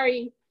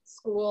 sorry,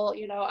 school,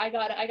 you know, I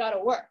gotta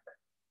work.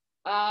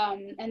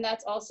 And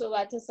that's also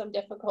led to some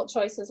difficult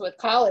choices with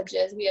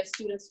colleges. We have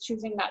students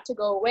choosing not to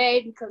go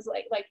away because,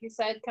 like you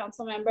said,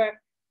 council member,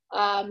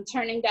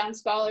 turning down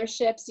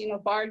scholarships. You know,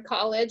 Bard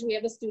College, we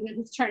have a student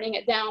who's turning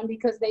it down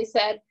because they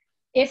said,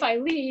 if I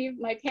leave,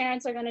 my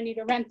parents are going to need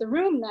to rent the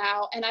room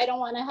now, and I don't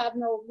want to have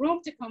no room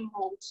to come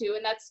home to,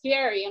 and that's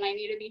scary, and I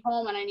need to be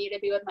home and I need to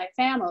be with my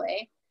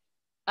family.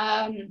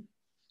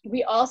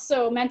 We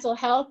also, mental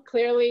health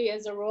clearly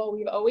is a role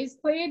we've always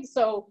played.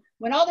 So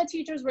when all the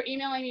teachers were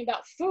emailing me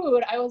about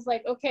food, I was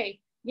like, okay,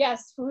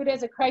 yes, food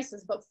is a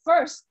crisis, but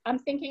first I'm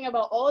thinking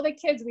about all the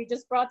kids we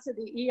just brought to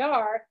the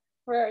ER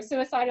for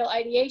suicidal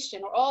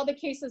ideation, or all the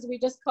cases we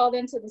just called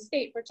into the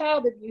state for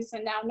child abuse,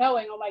 and now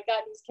knowing, oh my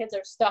God, these kids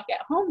are stuck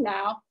at home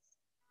now.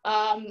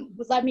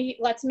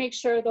 Let's make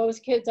sure those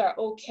kids are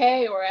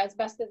okay, or as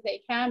best as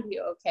they can be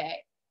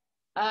okay.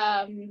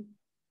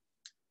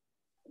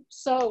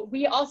 So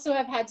we also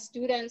have had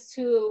students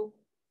who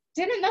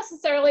didn't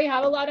necessarily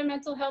have a lot of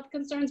mental health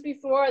concerns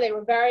before. They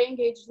were very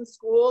engaged in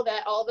school,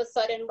 that all of a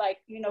sudden, like,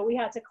 you know, we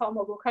had to call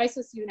mobile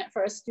crisis unit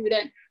for a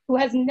student who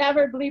has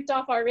never bleeped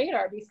off our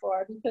radar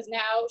before, because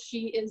now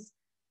she is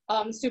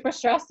super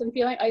stressed and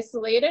feeling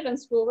isolated, and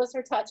school was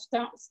her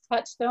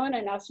touchstone,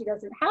 and now she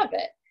doesn't have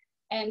it.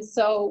 And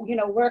so, you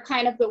know, we're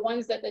kind of the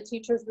ones that the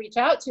teachers reach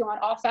out to on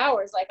off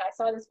hours. Like, I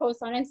saw this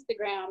post on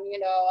Instagram, you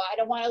know, I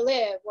don't want to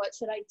live, what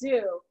should I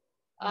do?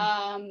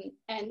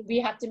 And we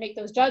have to make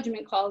those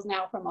judgment calls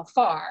now from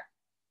afar.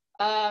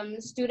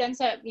 Students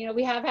have, you know,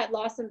 we have had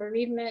loss and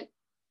bereavement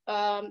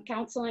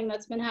counseling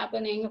that's been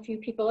happening. A few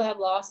people have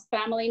lost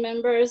family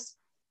members.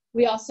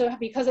 We also have,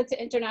 because it's an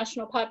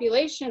international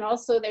population,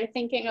 also they're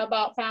thinking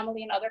about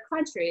family in other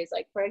countries.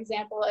 Like, for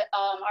example,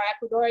 our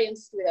Ecuadorian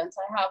students,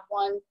 I have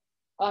one,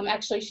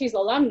 actually she's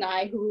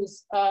alumni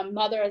whose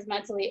mother is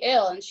mentally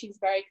ill, and she's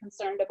very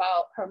concerned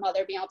about her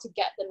mother being able to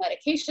get the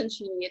medication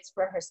she needs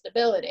for her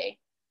stability.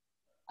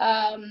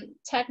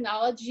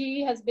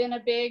 Technology has been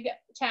a big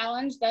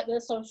challenge that the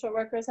social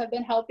workers have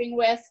been helping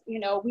with. You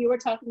know, we were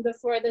talking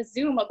before the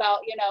Zoom about,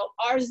 you know,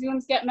 our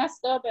Zooms get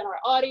messed up, and our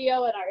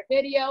audio and our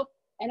video.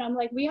 And I'm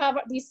like, we have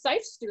these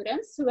SIFE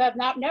students who have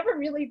never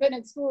really been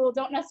in school,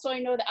 don't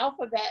necessarily know the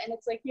alphabet. And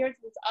it's like, here's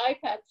this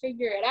iPad,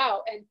 figure it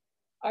out. And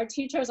our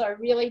teachers are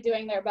really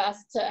doing their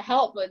best to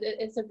help, but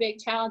it's a big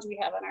challenge we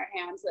have on our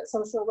hands, that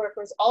social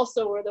workers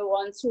also were the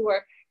ones who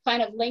were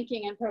kind of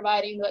linking and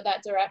providing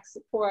that direct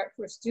support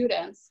for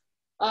students.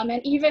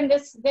 And even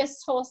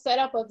this whole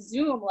setup of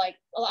Zoom, like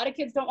a lot of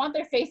kids don't want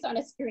their face on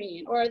a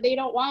screen, or they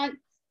don't want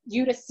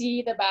you to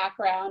see the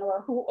background,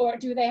 or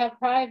do they have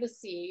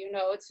privacy, you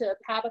know, to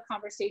have a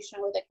conversation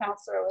with a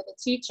counselor or with a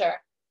teacher.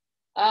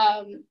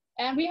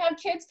 And we have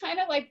kids kind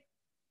of like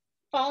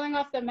falling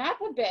off the map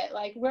a bit.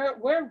 Like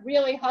we're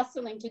really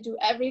hustling to do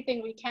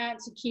everything we can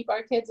to keep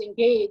our kids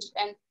engaged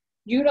and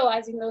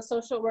utilizing those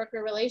social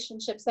worker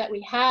relationships that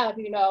we have,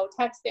 you know,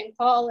 texting,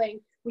 calling.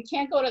 We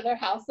can't go to their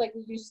house like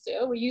we used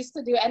to. We used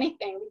to do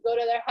anything. We go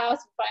to their house,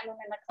 we find them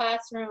in the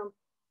classroom.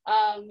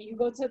 You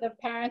go to the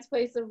parents'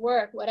 place of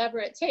work, whatever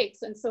it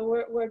takes. And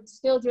so we're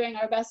still doing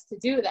our best to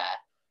do that.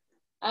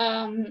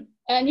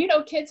 And, you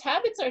know, kids'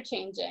 habits are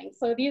changing.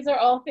 So these are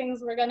all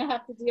things we're going to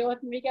have to deal with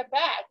when we get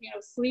back, you know,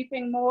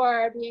 sleeping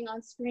more, being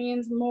on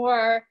screens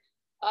more,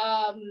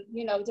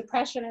 you know,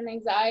 depression and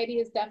anxiety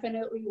is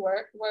definitely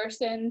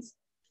worsened.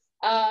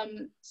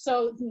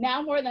 So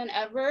now more than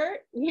ever,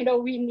 you know,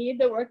 we need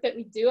the work that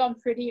we do. I'm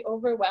pretty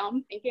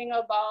overwhelmed thinking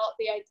about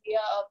the idea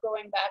of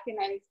going back in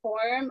any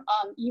form,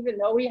 even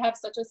though we have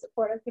such a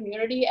supportive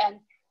community. And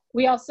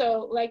we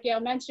also, like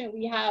Gale mentioned,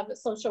 we have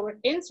social work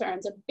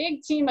interns, a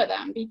big team of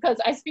them, because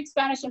I speak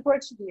Spanish and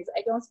Portuguese.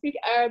 I don't speak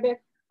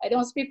Arabic. I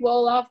don't speak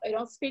Wolof. I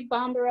don't speak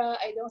Bambara.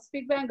 I don't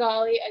speak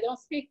Bengali. I don't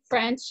speak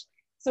French.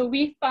 So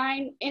we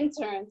find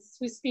interns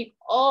who speak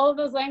all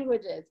those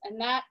languages, and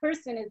that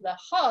person is the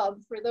hub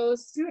for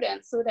those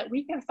students so that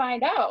we can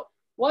find out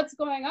what's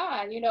going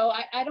on. You know,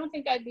 I don't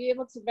think I'd be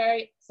able to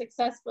very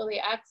successfully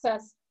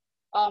access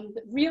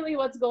really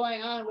what's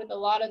going on with a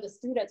lot of the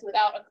students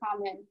without a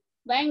common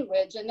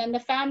language. And then the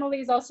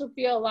families also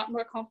feel a lot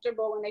more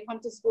comfortable when they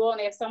come to school and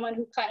they have someone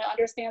who kind of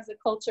understands the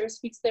culture,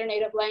 speaks their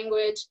native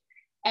language.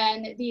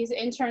 And these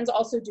interns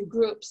also do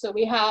groups. So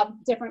we have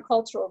different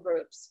cultural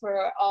groups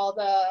for all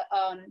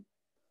the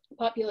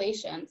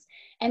populations.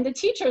 And the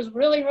teachers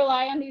really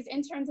rely on these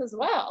interns as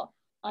well.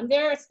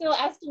 They're still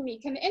asking me,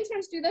 can the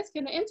interns do this?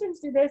 Can the interns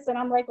do this? And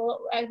I'm like,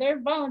 well, they're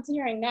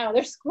volunteering now.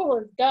 Their school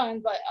is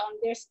done, but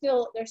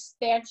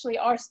they actually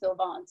are still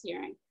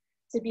volunteering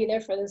to be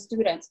there for the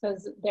students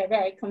because they're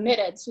very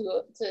committed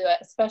to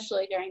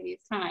especially during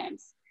these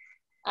times.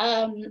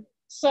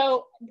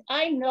 So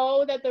I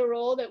know that the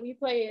role that we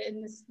play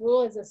in the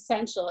school is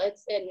essential.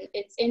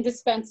 It's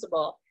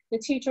indispensable. The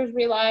teachers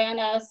rely on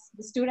us,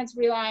 the students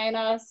rely on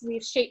us.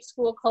 We've shaped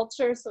school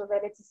culture so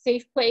that it's a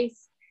safe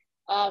place.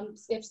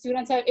 If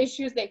students have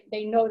issues,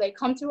 they know they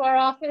come to our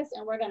office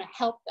and we're gonna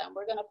help them.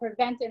 We're gonna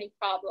prevent any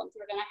problems.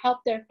 We're gonna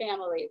help their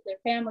families. Their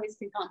families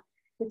can come,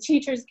 the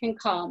teachers can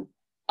come.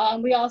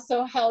 We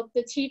also help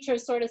the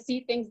teachers sort of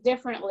see things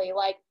differently,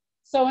 like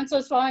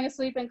so-and-so's falling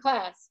asleep in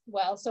class.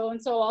 Well,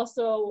 so-and-so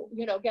also,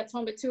 you know, gets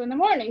home at 2 in the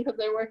morning because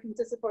they're working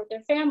to support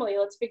their family.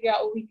 Let's figure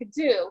out what we could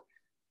do.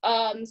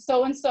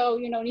 So-and-so,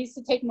 you know, needs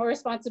to take more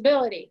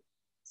responsibility.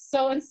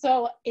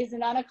 So-and-so is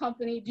an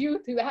unaccompanied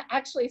youth who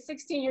actually is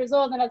 16 years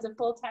old and has a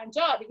full-time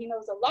job. He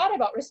knows a lot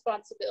about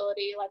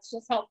responsibility. Let's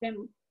just help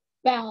him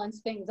balance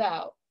things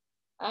out.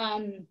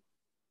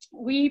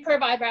 We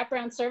provide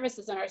wraparound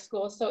services in our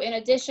school. So in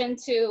addition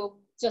to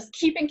just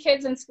keeping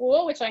kids in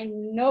school, which I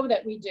know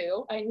that we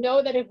do, I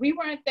know that if we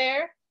weren't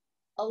there,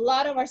 a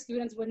lot of our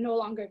students would no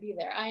longer be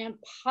there. I am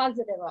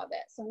positive of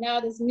it. So now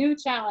this new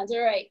challenge,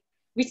 all right,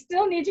 we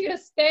still need you to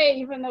stay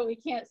even though we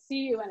can't see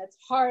you and it's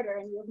harder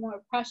and you have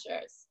more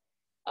pressures.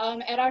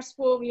 At our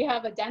school, we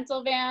have a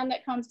dental van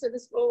that comes to the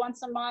school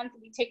once a month.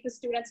 We take the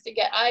students to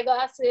get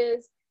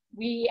eyeglasses.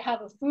 We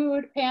have a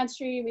food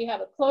pantry. We have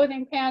a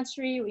clothing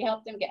pantry. We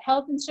help them get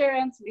health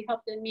insurance. We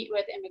help them meet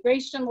with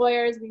immigration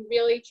lawyers. We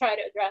really try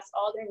to address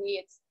all their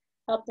needs,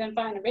 help them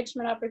find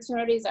enrichment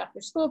opportunities,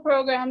 after school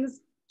programs,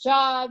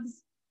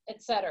 jobs,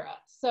 etc.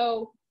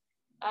 So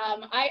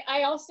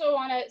I also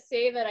want to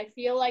say that I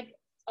feel like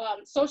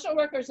social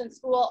workers in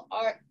school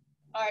are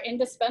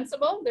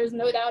indispensable. There's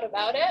no doubt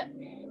about it.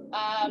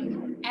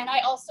 And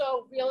I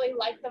also really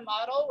like the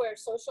model where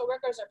social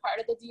workers are part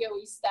of the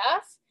DOE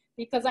staff,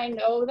 because I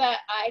know that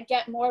I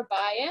get more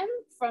buy-in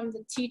from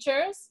the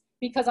teachers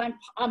because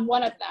I'm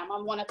one of them.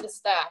 I'm one of the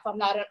staff. I'm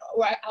not an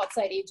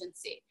outside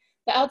agency.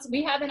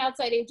 We have an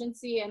outside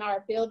agency in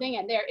our building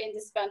and they're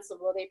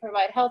indispensable. They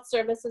provide health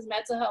services,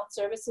 mental health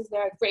services.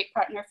 They're a great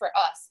partner for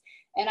us.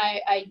 And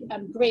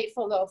I'm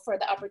grateful though for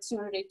the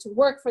opportunity to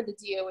work for the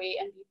DOE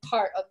and be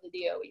part of the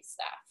DOE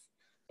staff.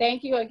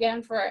 Thank you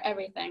again for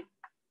everything.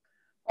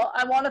 Well,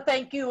 I want to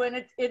thank you, and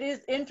it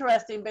is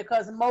interesting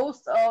because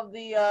most of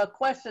the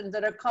questions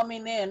that are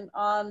coming in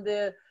on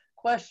the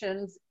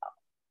questions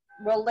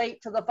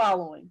relate to the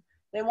following.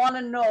 They want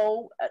to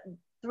know,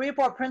 3 or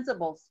 4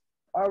 principals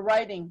are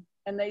writing,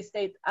 and they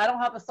state, I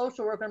don't have a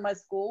social worker in my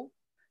school.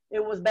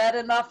 It was bad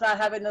enough not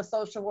having a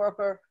social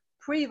worker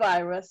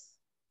pre-virus.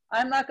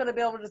 I'm not going to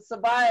be able to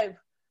survive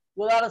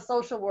without a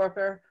social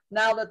worker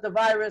now that the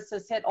virus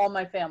has hit all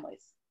my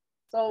families.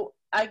 So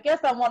I guess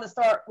I want to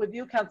start with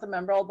you,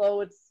 Councilmember,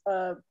 although it's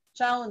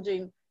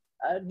challenging.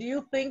 Do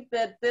you think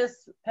that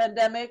this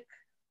pandemic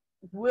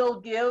will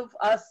give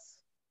us,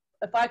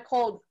 I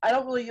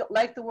don't really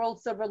like the word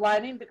silver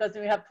lining, because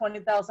when we have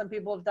 20,000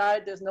 people have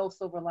died, there's no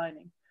silver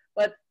lining.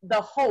 But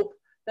the hope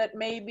that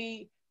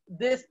maybe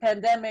this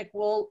pandemic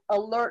will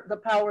alert the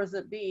powers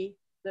that be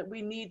that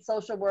we need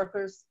social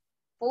workers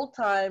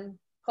full-time,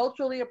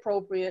 culturally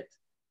appropriate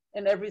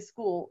in every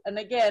school. And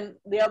again,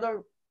 the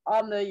other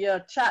on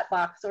the chat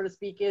box, so to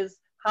speak, is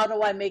how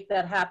do I make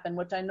that happen,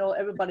 which I know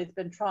everybody's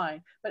been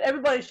trying. But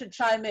everybody should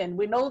chime in.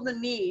 We know the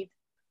need,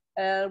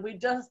 and we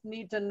just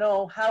need to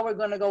know how we're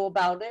going to go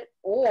about it,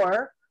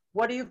 or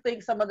what do you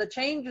think some of the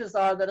changes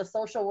are that a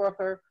social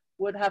worker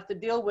would have to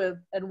deal with,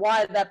 and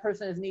why that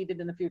person is needed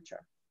in the future.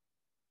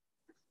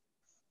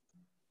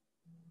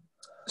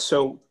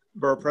 So,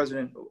 Borough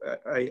President,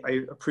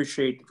 I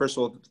appreciate, first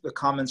of all, the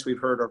comments we've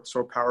heard are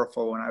so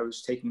powerful, and I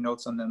was taking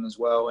notes on them as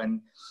well.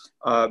 And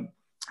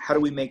how do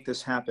we make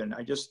this happen?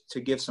 To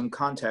give some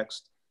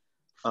context,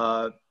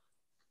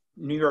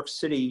 New York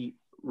City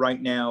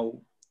right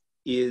now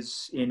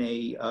is in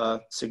a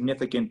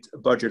significant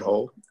budget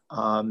hole.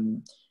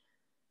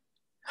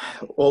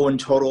 All in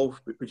total,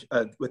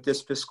 with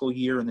this fiscal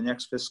year and the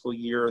next fiscal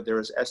year, there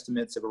is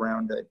estimates of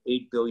around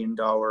 $8 billion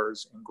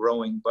in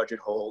growing budget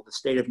hole. The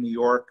state of New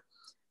York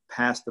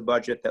passed the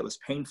budget that was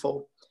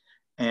painful,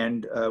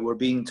 and we're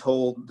being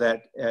told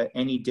that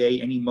any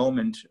day, any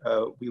moment,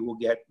 we will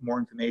get more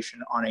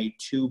information on a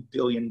 $2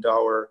 billion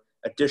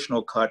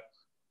additional cut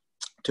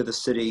to the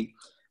city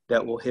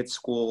that will hit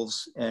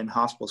schools and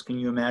hospitals. Can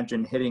you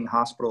imagine hitting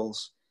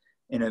hospitals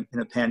in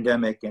a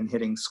pandemic and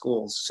hitting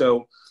schools?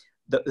 So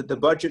the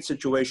budget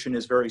situation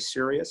is very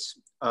serious.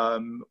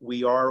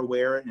 We are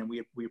aware, and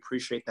we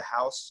appreciate the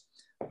House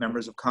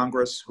members of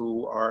Congress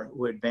who are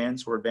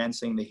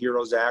advancing the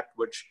HEROES Act,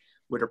 which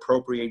would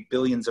appropriate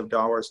billions of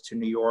dollars to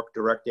New York,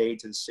 direct aid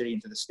to the city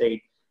and to the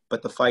state,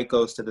 but the fight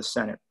goes to the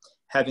Senate.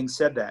 Having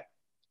said that,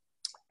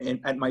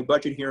 at my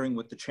budget hearing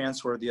with the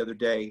Chancellor the other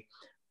day,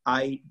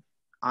 I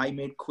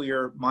made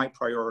clear my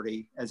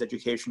priority as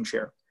education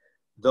chair.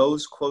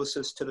 Those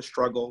closest to the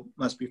struggle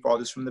must be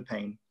farthest from the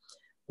pain.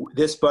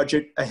 This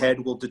budget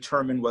ahead will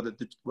determine whether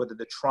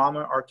the trauma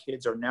our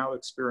kids are now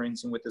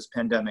experiencing with this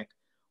pandemic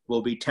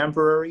will be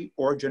temporary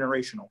or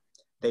generational.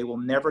 They will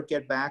never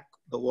get back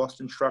the lost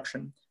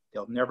instruction.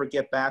 They'll never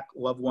get back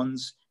loved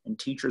ones and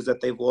teachers that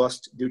they've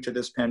lost due to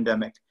this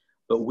pandemic.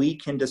 But we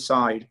can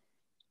decide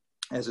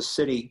as a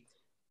city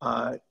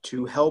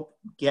to help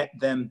get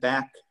them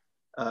back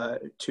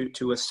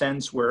to a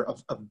sense where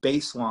of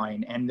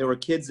baseline. And there were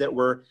kids that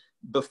were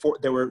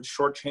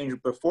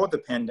shortchanged before the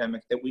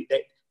pandemic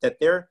that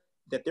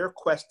their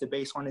quest to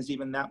baseline is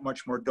even that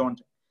much more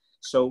daunting.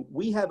 So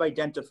we have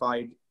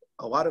identified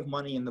a lot of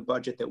money in the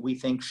budget that we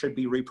think should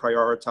be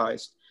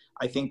reprioritized.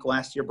 I think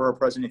last year, Borough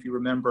President, if you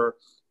remember,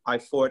 I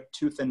fought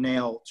tooth and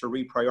nail to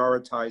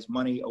reprioritize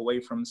money away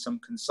from some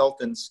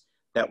consultants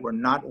that were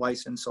not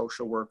licensed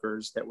social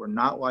workers, that were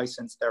not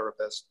licensed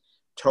therapists,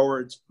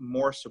 towards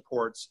more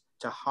supports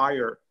to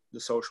hire the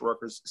social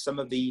workers. Some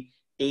of the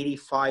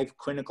 85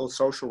 clinical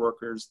social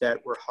workers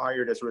that were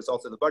hired as a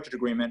result of the budget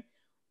agreement,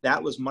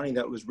 that was money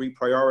that was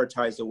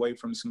reprioritized away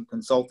from some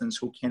consultants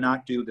who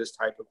cannot do this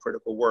type of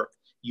critical work.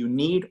 You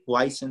need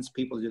licensed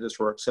people to do this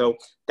work. So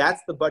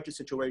that's the budget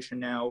situation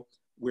now.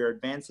 We're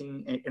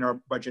advancing in our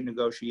budget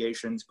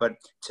negotiations, but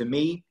to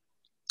me,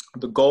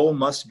 the goal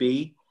must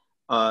be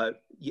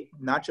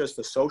not just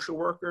the social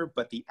worker,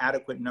 but the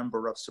adequate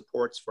number of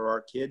supports for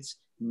our kids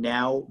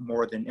now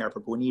more than ever.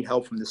 But we need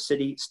help from the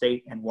city,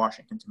 state, and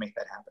Washington to make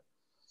that happen.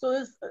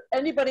 So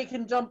anybody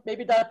can jump,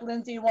 maybe Dr.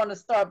 Lindsey, you want to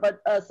start,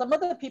 but some of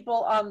the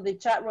people on the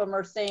chat room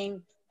are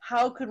saying,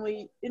 how can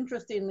we,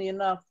 interestingly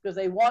enough, because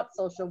they want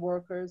social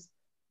workers,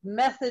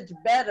 message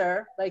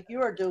better, like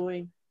you are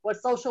doing,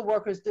 what social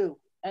workers do.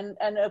 And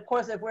of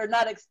course, if we're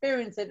not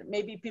experiencing it,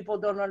 maybe people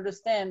don't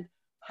understand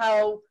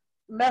how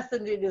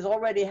messaging is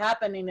already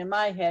happening in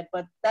my head,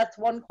 but that's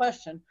one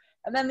question.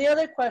 And then the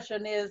other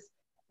question is,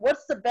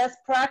 what's the best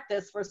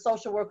practice for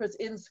social workers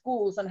in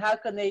schools, and how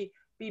can they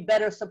be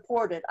better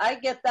supported? I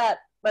get that,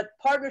 but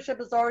Partnership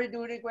is already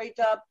doing a great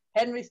job.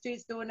 Henry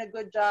Street's doing a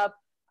good job.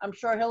 I'm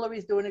sure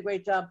Hilary's doing a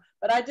great job,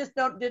 but I just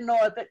didn't know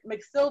if at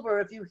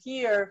McSilver, if you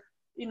hear,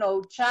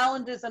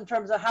 challenges in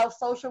terms of how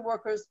social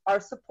workers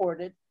are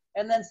supported.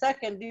 And then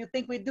second, do you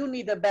think we do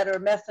need a better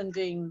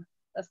messaging,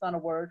 that's not a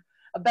word,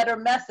 a better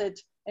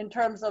message in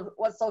terms of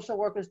what social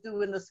workers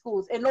do in the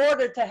schools in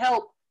order to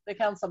help the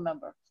council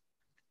member?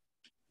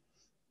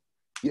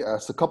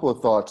 Yes, a couple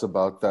of thoughts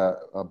about that,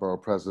 Borough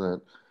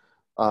President.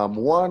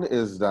 One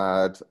is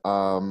that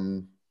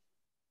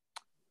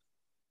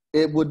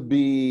it would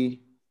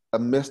be a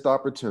missed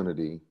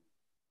opportunity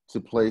to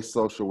place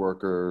social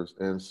workers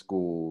in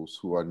schools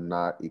who are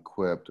not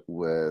equipped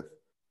with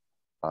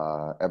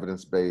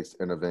evidence-based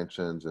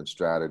interventions and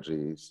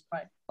strategies.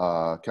 Right.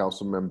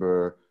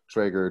 Councilmember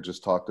Treyger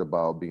just talked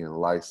about being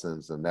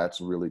licensed, and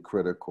that's really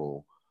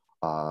critical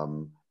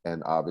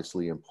and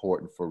obviously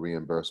important for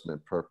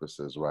reimbursement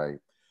purposes, right?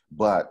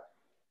 But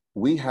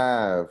we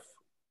have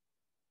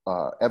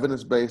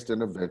evidence-based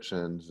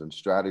interventions and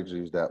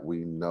strategies that we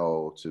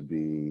know to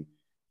be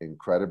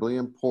incredibly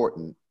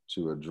important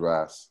to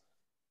address,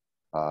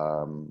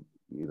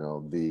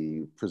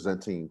 the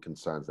presenting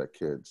concerns that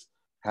kids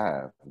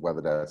have,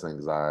 whether that's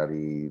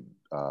anxiety,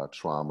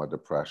 trauma,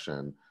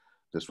 depression,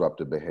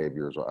 disruptive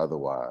behaviors, or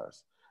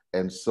otherwise.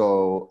 And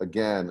so,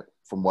 again,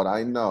 from what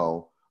I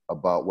know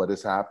about what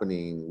is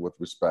happening with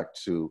respect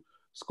to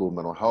school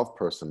mental health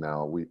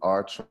personnel, we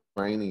are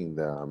training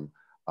them.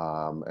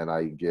 And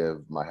I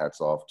give my hats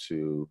off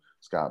to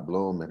Scott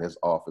Bloom and his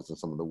office and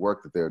some of the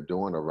work that they're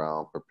doing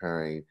around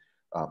preparing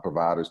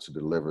providers to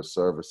deliver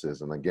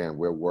services. And again,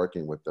 we're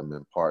working with them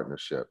in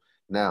partnership.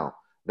 Now,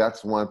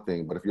 that's one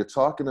thing, but if you're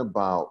talking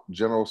about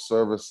general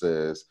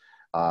services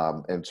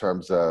in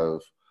terms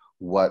of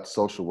what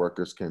social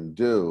workers can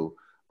do,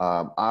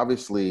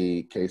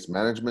 obviously case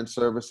management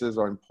services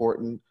are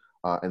important,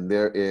 and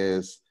there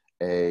is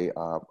a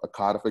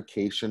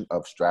codification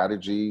of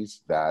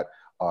strategies that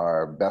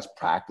are best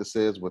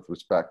practices with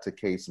respect to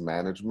case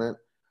management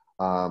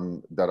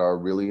that are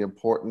really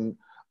important,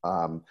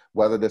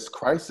 whether this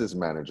crisis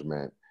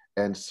management.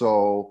 And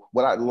so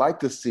what I'd like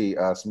to see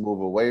us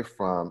move away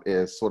from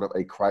is sort of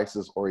a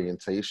crisis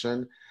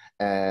orientation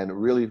and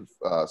really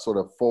sort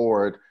of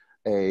forward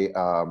a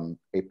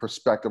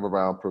perspective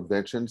around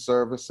prevention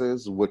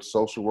services, which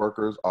social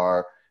workers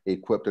are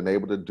equipped and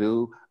able to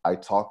do. I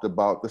talked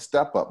about the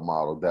step-up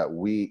model that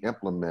we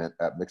implement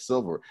at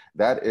McSilver.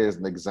 That is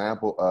an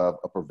example of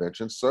a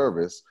prevention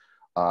service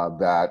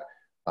that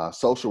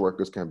social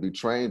workers can be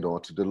trained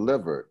on to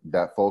deliver,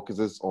 that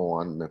focuses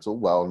on mental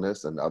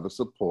wellness and other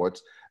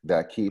supports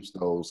that keeps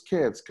those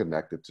kids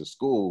connected to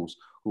schools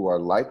who are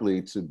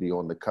likely to be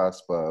on the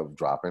cusp of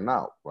dropping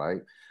out,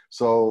 right?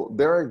 So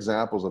there are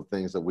examples of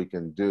things that we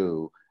can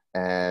do,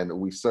 and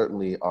we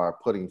certainly are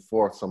putting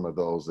forth some of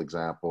those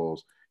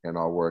examples in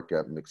our work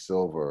at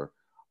McSilver.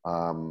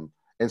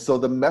 And so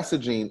the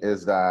messaging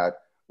is that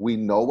we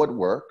know what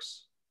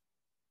works.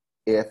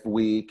 If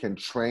we can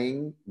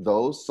train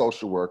those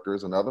social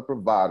workers and other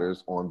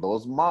providers on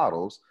those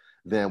models,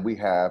 then we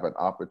have an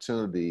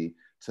opportunity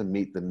to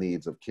meet the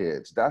needs of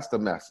kids. That's the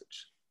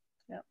message.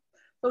 Yeah.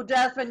 So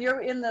Jasmin,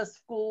 you're in the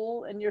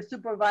school and you're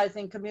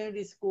supervising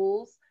community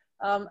schools.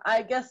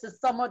 I guess it's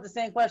somewhat the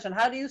same question.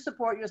 How do you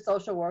support your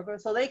social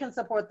workers so they can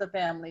support the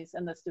families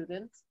and the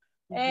students?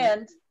 Mm-hmm.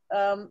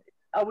 And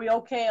are we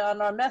okay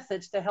on our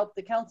message to help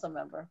the council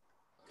member?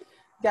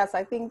 Yes,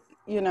 I think,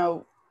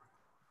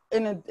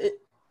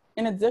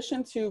 in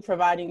addition to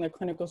providing the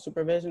clinical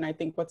supervision, I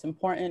think what's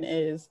important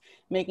is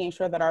making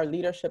sure that our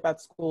leadership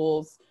at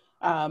schools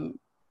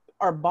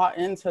are bought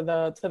into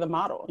the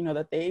model,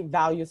 that they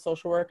value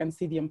social work and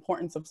see the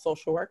importance of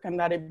social work, and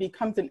that it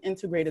becomes an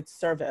integrated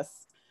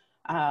service,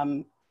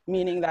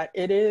 meaning that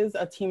it is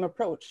a team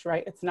approach,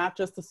 right? It's not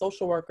just the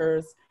social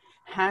workers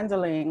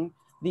handling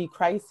the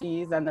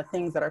crises and the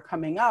things that are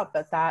coming up,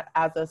 but that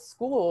as a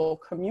school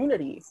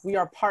community, we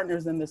are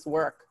partners in this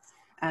work,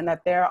 and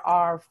that there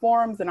are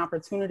forums and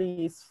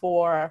opportunities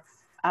for,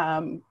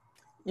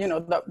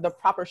 the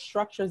proper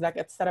structures that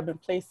get set up in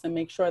place to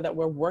make sure that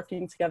we're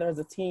working together as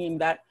a team,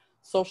 that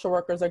social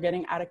workers are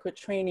getting adequate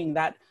training,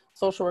 that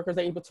social workers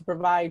are able to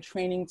provide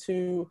training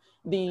to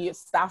the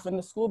staff in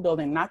the school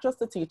building, not just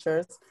the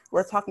teachers.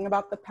 We're talking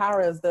about the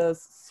paras, the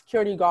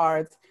security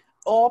guards,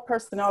 all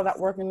personnel that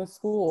work in the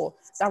school,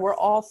 that we're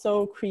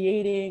also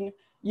creating,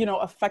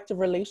 effective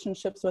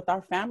relationships with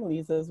our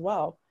families as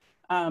well.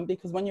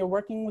 Because when you're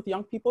working with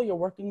young people, you're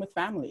working with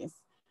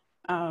families.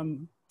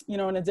 In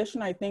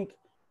addition, I think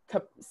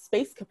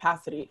space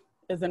capacity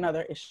is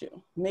another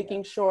issue.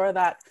 Making sure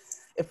that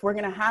if we're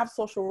gonna have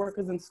social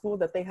workers in school,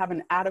 that they have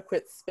an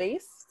adequate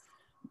space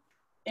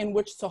in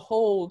which to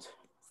hold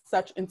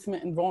such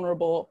intimate and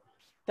vulnerable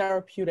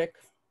therapeutic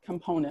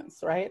components,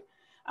 right?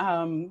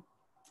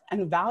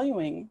 And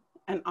valuing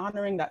and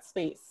honoring that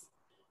space.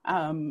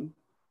 And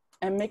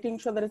making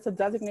sure that it's a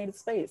designated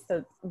space,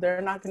 that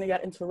they're not gonna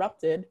get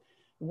interrupted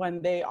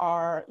when they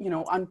are,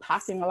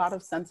 unpacking a lot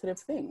of sensitive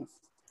things.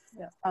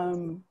 Yeah.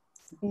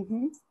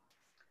 Mm-hmm.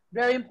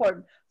 Very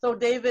important. So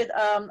David,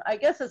 I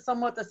guess it's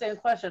somewhat the same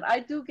question. I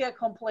do get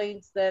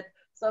complaints that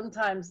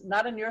sometimes,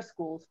 not in your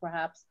schools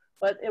perhaps,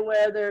 but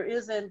where there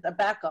isn't a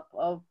backup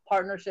of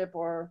partnership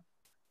or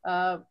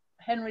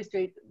Henry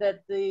Street,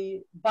 that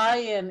the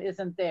buy-in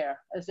isn't there,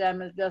 as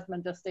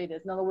Jasmin just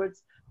stated. In other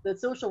words, the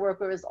social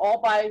worker is all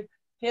by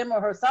him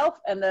or herself,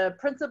 and the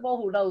principal,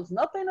 who knows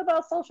nothing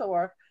about social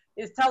work,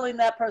 is telling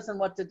that person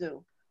what to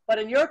do. But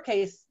in your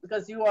case,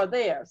 because you are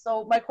there.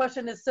 So my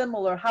question is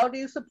similar. How do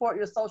you support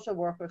your social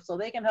workers so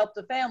they can help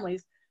the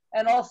families?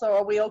 And also,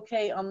 are we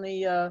okay on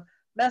the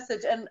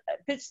message? And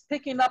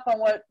picking up on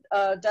what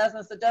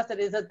Jasmin suggested,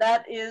 is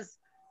that is,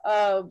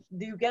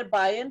 do you get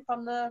buy-in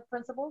from the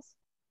principals?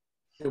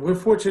 Yeah, we're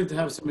fortunate to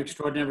have some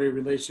extraordinary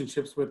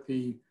relationships with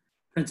the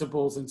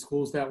principals and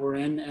schools that we're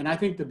in. And I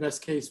think the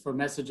best case for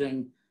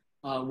messaging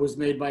was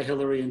made by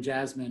Hilary and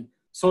Jasmin.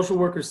 Social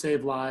workers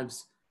save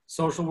lives.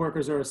 Social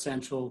workers are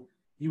essential.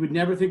 You would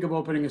never think of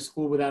opening a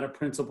school without a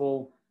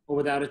principal or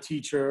without a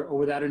teacher or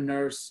without a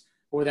nurse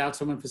or without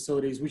someone in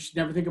facilities. We should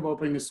never think of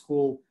opening a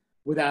school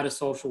without a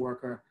social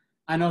worker.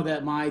 I know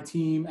that my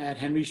team at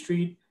Henry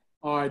Street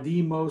are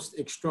the most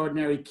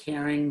extraordinary,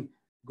 caring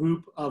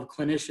group of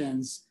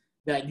clinicians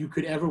that you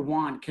could ever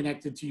want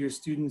connected to your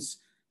students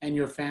and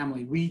your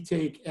family. We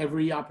take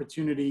every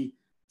opportunity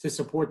to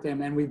support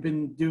them, and we've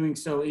been doing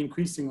so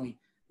increasingly.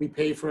 We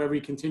pay for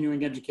every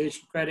continuing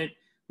education credit.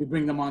 We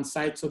bring them on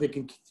site so they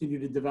can continue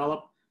to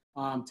develop,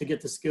 to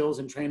get the skills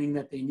and training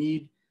that they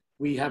need.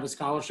 We have a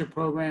scholarship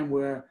program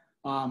where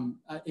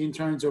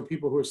interns or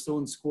people who are still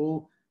in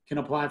school can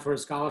apply for a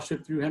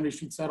scholarship through Henry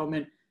Street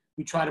Settlement.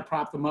 We try to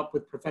prop them up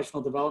with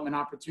professional development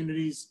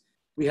opportunities.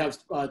 We have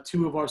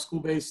two of our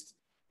school-based,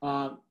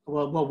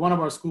 one of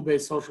our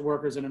school-based social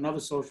workers and another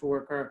social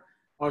worker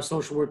are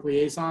social work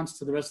liaisons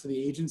to the rest of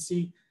the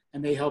agency,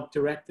 and they help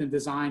direct and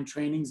design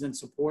trainings and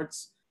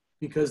supports,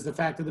 because the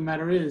fact of the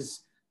matter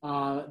is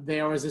they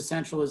are as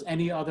essential as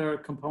any other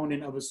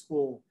component of a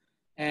school.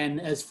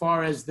 And as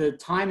far as the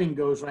timing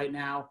goes right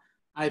now,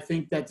 I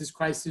think that this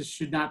crisis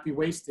should not be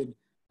wasted.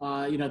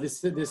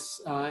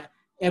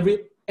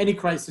 Any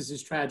crisis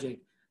is tragic,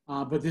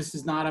 but this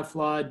is not a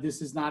flood.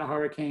 This is not a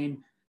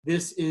hurricane.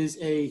 This is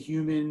a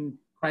human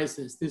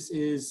crisis. This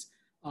is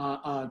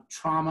a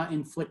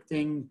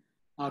trauma-inflicting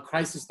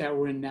crisis that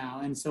we're in now.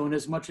 And so in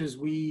as much as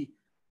we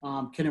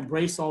can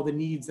embrace all the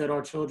needs that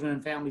our children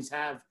and families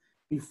have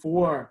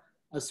before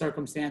a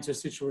circumstance or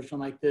situation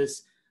like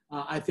this,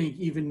 I think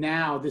even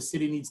now the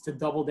city needs to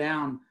double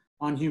down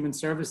on human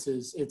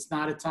services. It's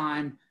not a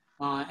time,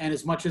 and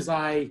as much as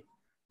I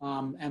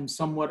am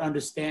somewhat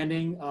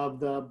understanding of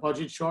the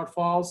budget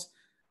shortfalls,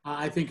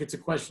 I think it's a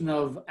question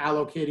of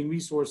allocating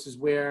resources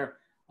where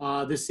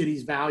the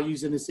city's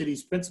values and the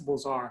city's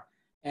principles are.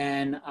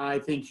 And I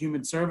think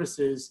human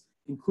services,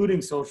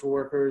 including social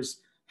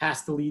workers,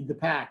 has to lead the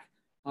pack.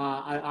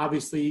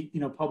 Obviously,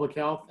 public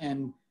health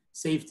and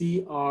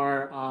safety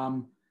are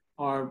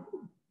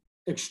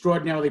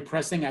extraordinarily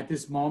pressing at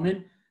this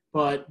moment,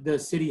 but the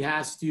city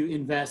has to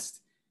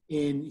invest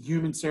in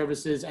human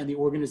services and the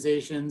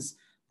organizations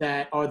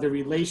that are the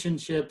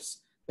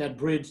relationships that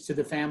bridge to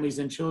the families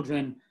and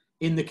children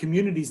in the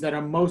communities that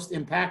are most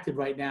impacted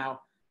right now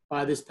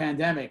by this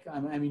pandemic.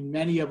 I mean,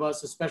 many of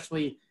us,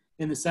 especially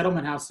in the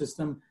settlement house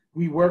system,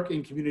 we work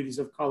in communities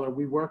of color.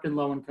 We work in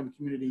low-income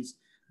communities.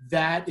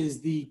 That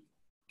is the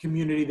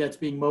community that's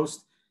being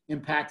most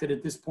impacted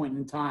at this point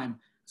in time.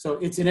 So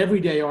it's an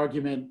everyday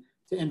argument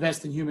to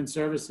invest in human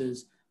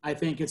services. I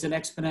think it's an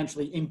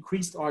exponentially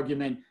increased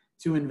argument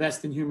to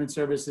invest in human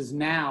services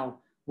now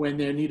when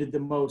they're needed the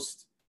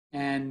most.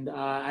 And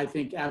I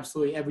think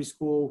absolutely every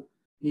school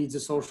needs a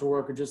social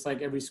worker, just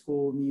like every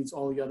school needs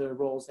all the other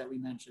roles that we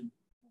mentioned.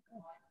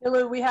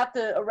 Hilary, we have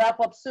to wrap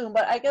up soon,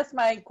 but I guess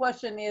my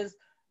question is,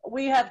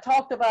 we have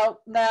talked about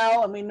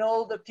now, and we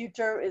know the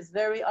future is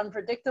very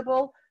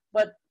unpredictable,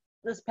 but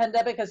this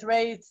pandemic has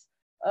raised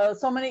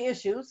so many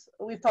issues.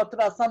 We've talked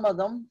about some of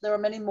them. There are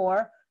many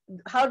more.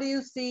 How do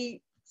you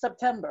see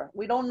September?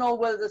 We don't know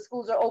whether the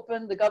schools are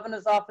open. The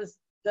governor's office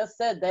just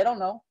said they don't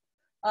know.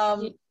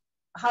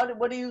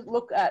 What do you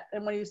look at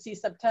and when you see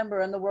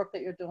September and the work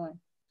that you're doing?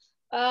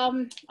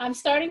 I'm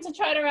starting to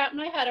try to wrap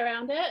my head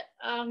around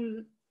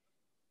it.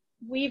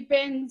 We've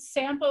been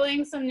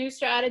sampling some new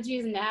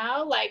strategies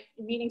now, like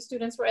meeting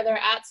students where they're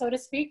at, so to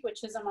speak,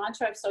 which is a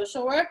mantra of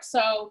social work.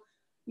 So,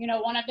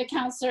 one of the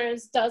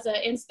counselors does an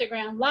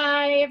Instagram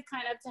live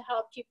kind of to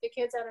help keep the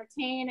kids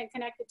entertained and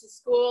connected to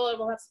school. And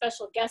we'll have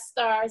special guest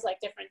stars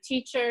like different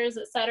teachers,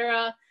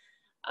 etc.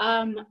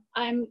 I'm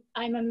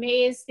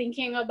amazed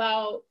thinking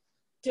about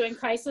doing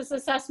crisis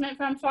assessment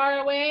from far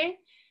away.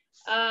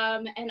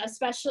 And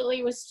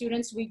especially with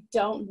students we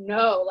don't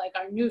know, like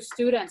our new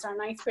students, our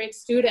 9th grade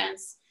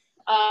students,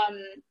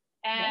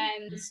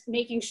 and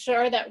making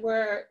sure that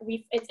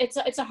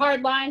it's a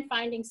hard line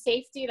finding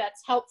safety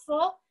that's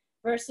helpful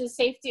versus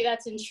safety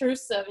that's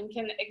intrusive and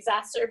can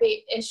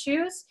exacerbate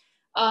issues.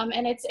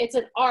 And it's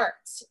an art,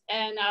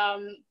 and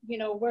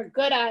we're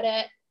good at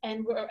it,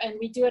 and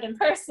we do it in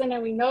person,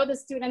 and we know the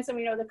students, and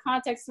we know the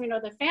context, and we know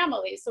the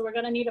families. So we're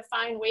going to need to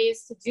find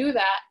ways to do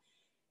that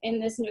in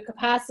this new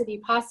capacity,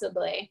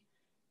 possibly.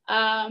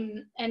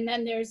 And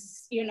then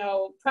there's,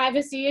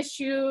 privacy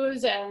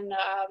issues and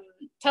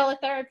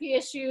teletherapy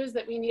issues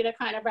that we need to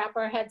kind of wrap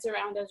our heads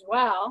around as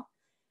well.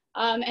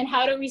 And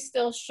how do we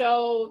still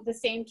show the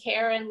same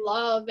care and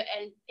love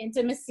and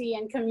intimacy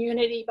and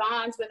community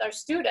bonds with our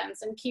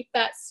students and keep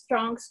that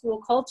strong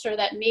school culture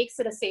that makes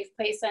it a safe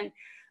place? And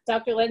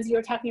Dr. Lindsey, you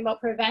were talking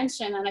about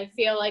prevention, and I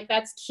feel like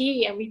that's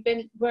key. And we've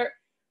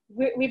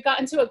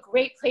gotten to a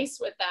great place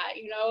with that.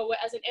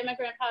 As an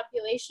immigrant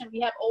population,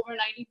 we have over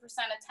 90%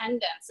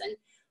 attendance. And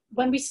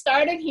when we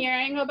started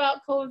hearing about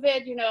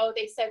COVID,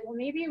 they said, well,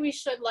 maybe we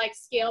should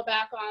scale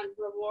back on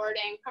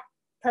rewarding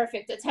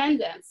perfect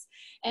attendance.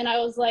 And I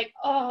was like,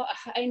 oh,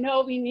 I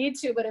know we need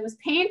to, but it was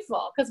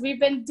painful because we've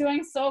been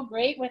doing so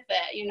great with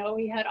it.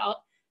 We had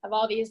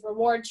all these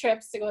reward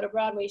trips to go to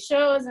Broadway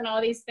shows and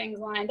all these things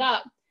lined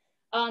up.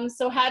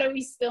 So how do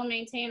we still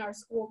maintain our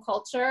school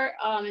culture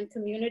and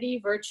community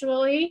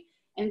virtually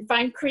and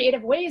find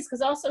creative ways.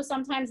 Because also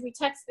sometimes we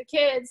text the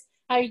kids,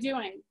 how you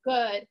doing?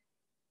 Good.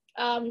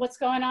 What's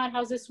going on?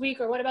 How's this week?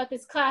 Or what about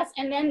this class?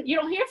 And then you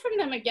don't hear from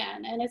them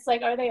again. And it's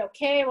like, are they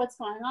okay? What's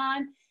going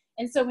on?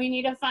 And so we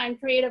need to find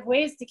creative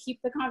ways to keep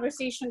the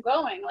conversation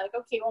going. Like,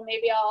 okay, well,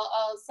 maybe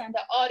I'll send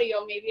an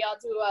audio. Maybe I'll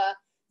do a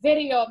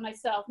video of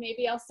myself.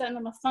 Maybe I'll send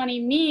them a funny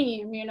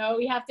meme. You know,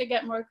 we have to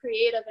get more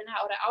creative in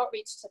how to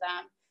outreach to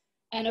them.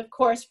 And of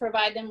course,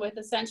 provide them with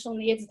essential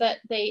needs that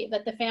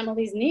the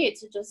families need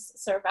to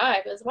just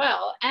survive as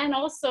well. And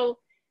also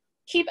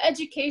keep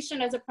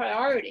education as a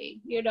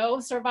priority. You know,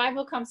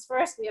 survival comes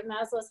first. We have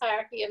Maslow's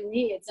hierarchy of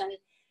needs. And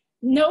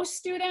no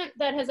student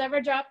that has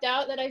ever dropped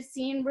out that I've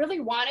seen really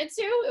wanted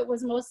to. It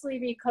was mostly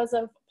because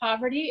of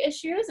poverty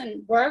issues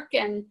and work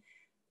and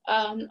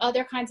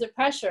other kinds of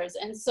pressures.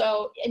 And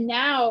so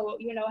now,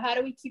 you know, how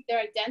do we keep their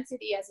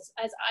identity as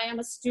I am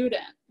a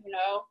student, you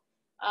know,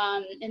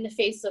 in the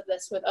face of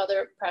this with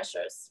other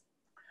pressures?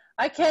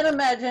 I can't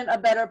imagine a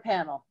better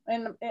panel.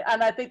 And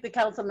I think the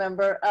council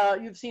member,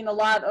 you've seen a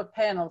lot of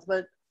panels,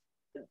 but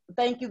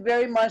thank you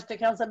very much to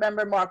Council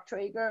Member Mark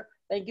Treyger.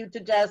 Thank you to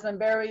Jasmin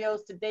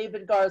Berrios, to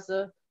David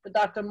Garza, to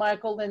Dr.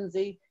 Michael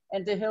Lindsey,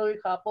 and to Hilary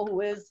Kopple,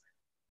 who is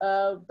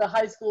the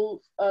high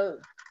school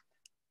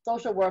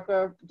social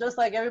worker, just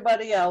like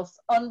everybody else.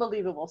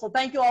 Unbelievable. So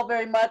thank you all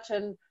very much.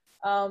 And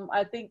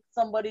I think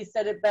somebody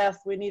said it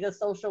best. We need a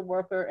social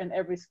worker in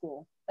every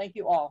school. Thank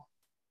you all.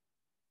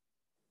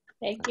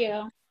 Thank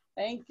you.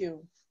 Thank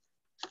you.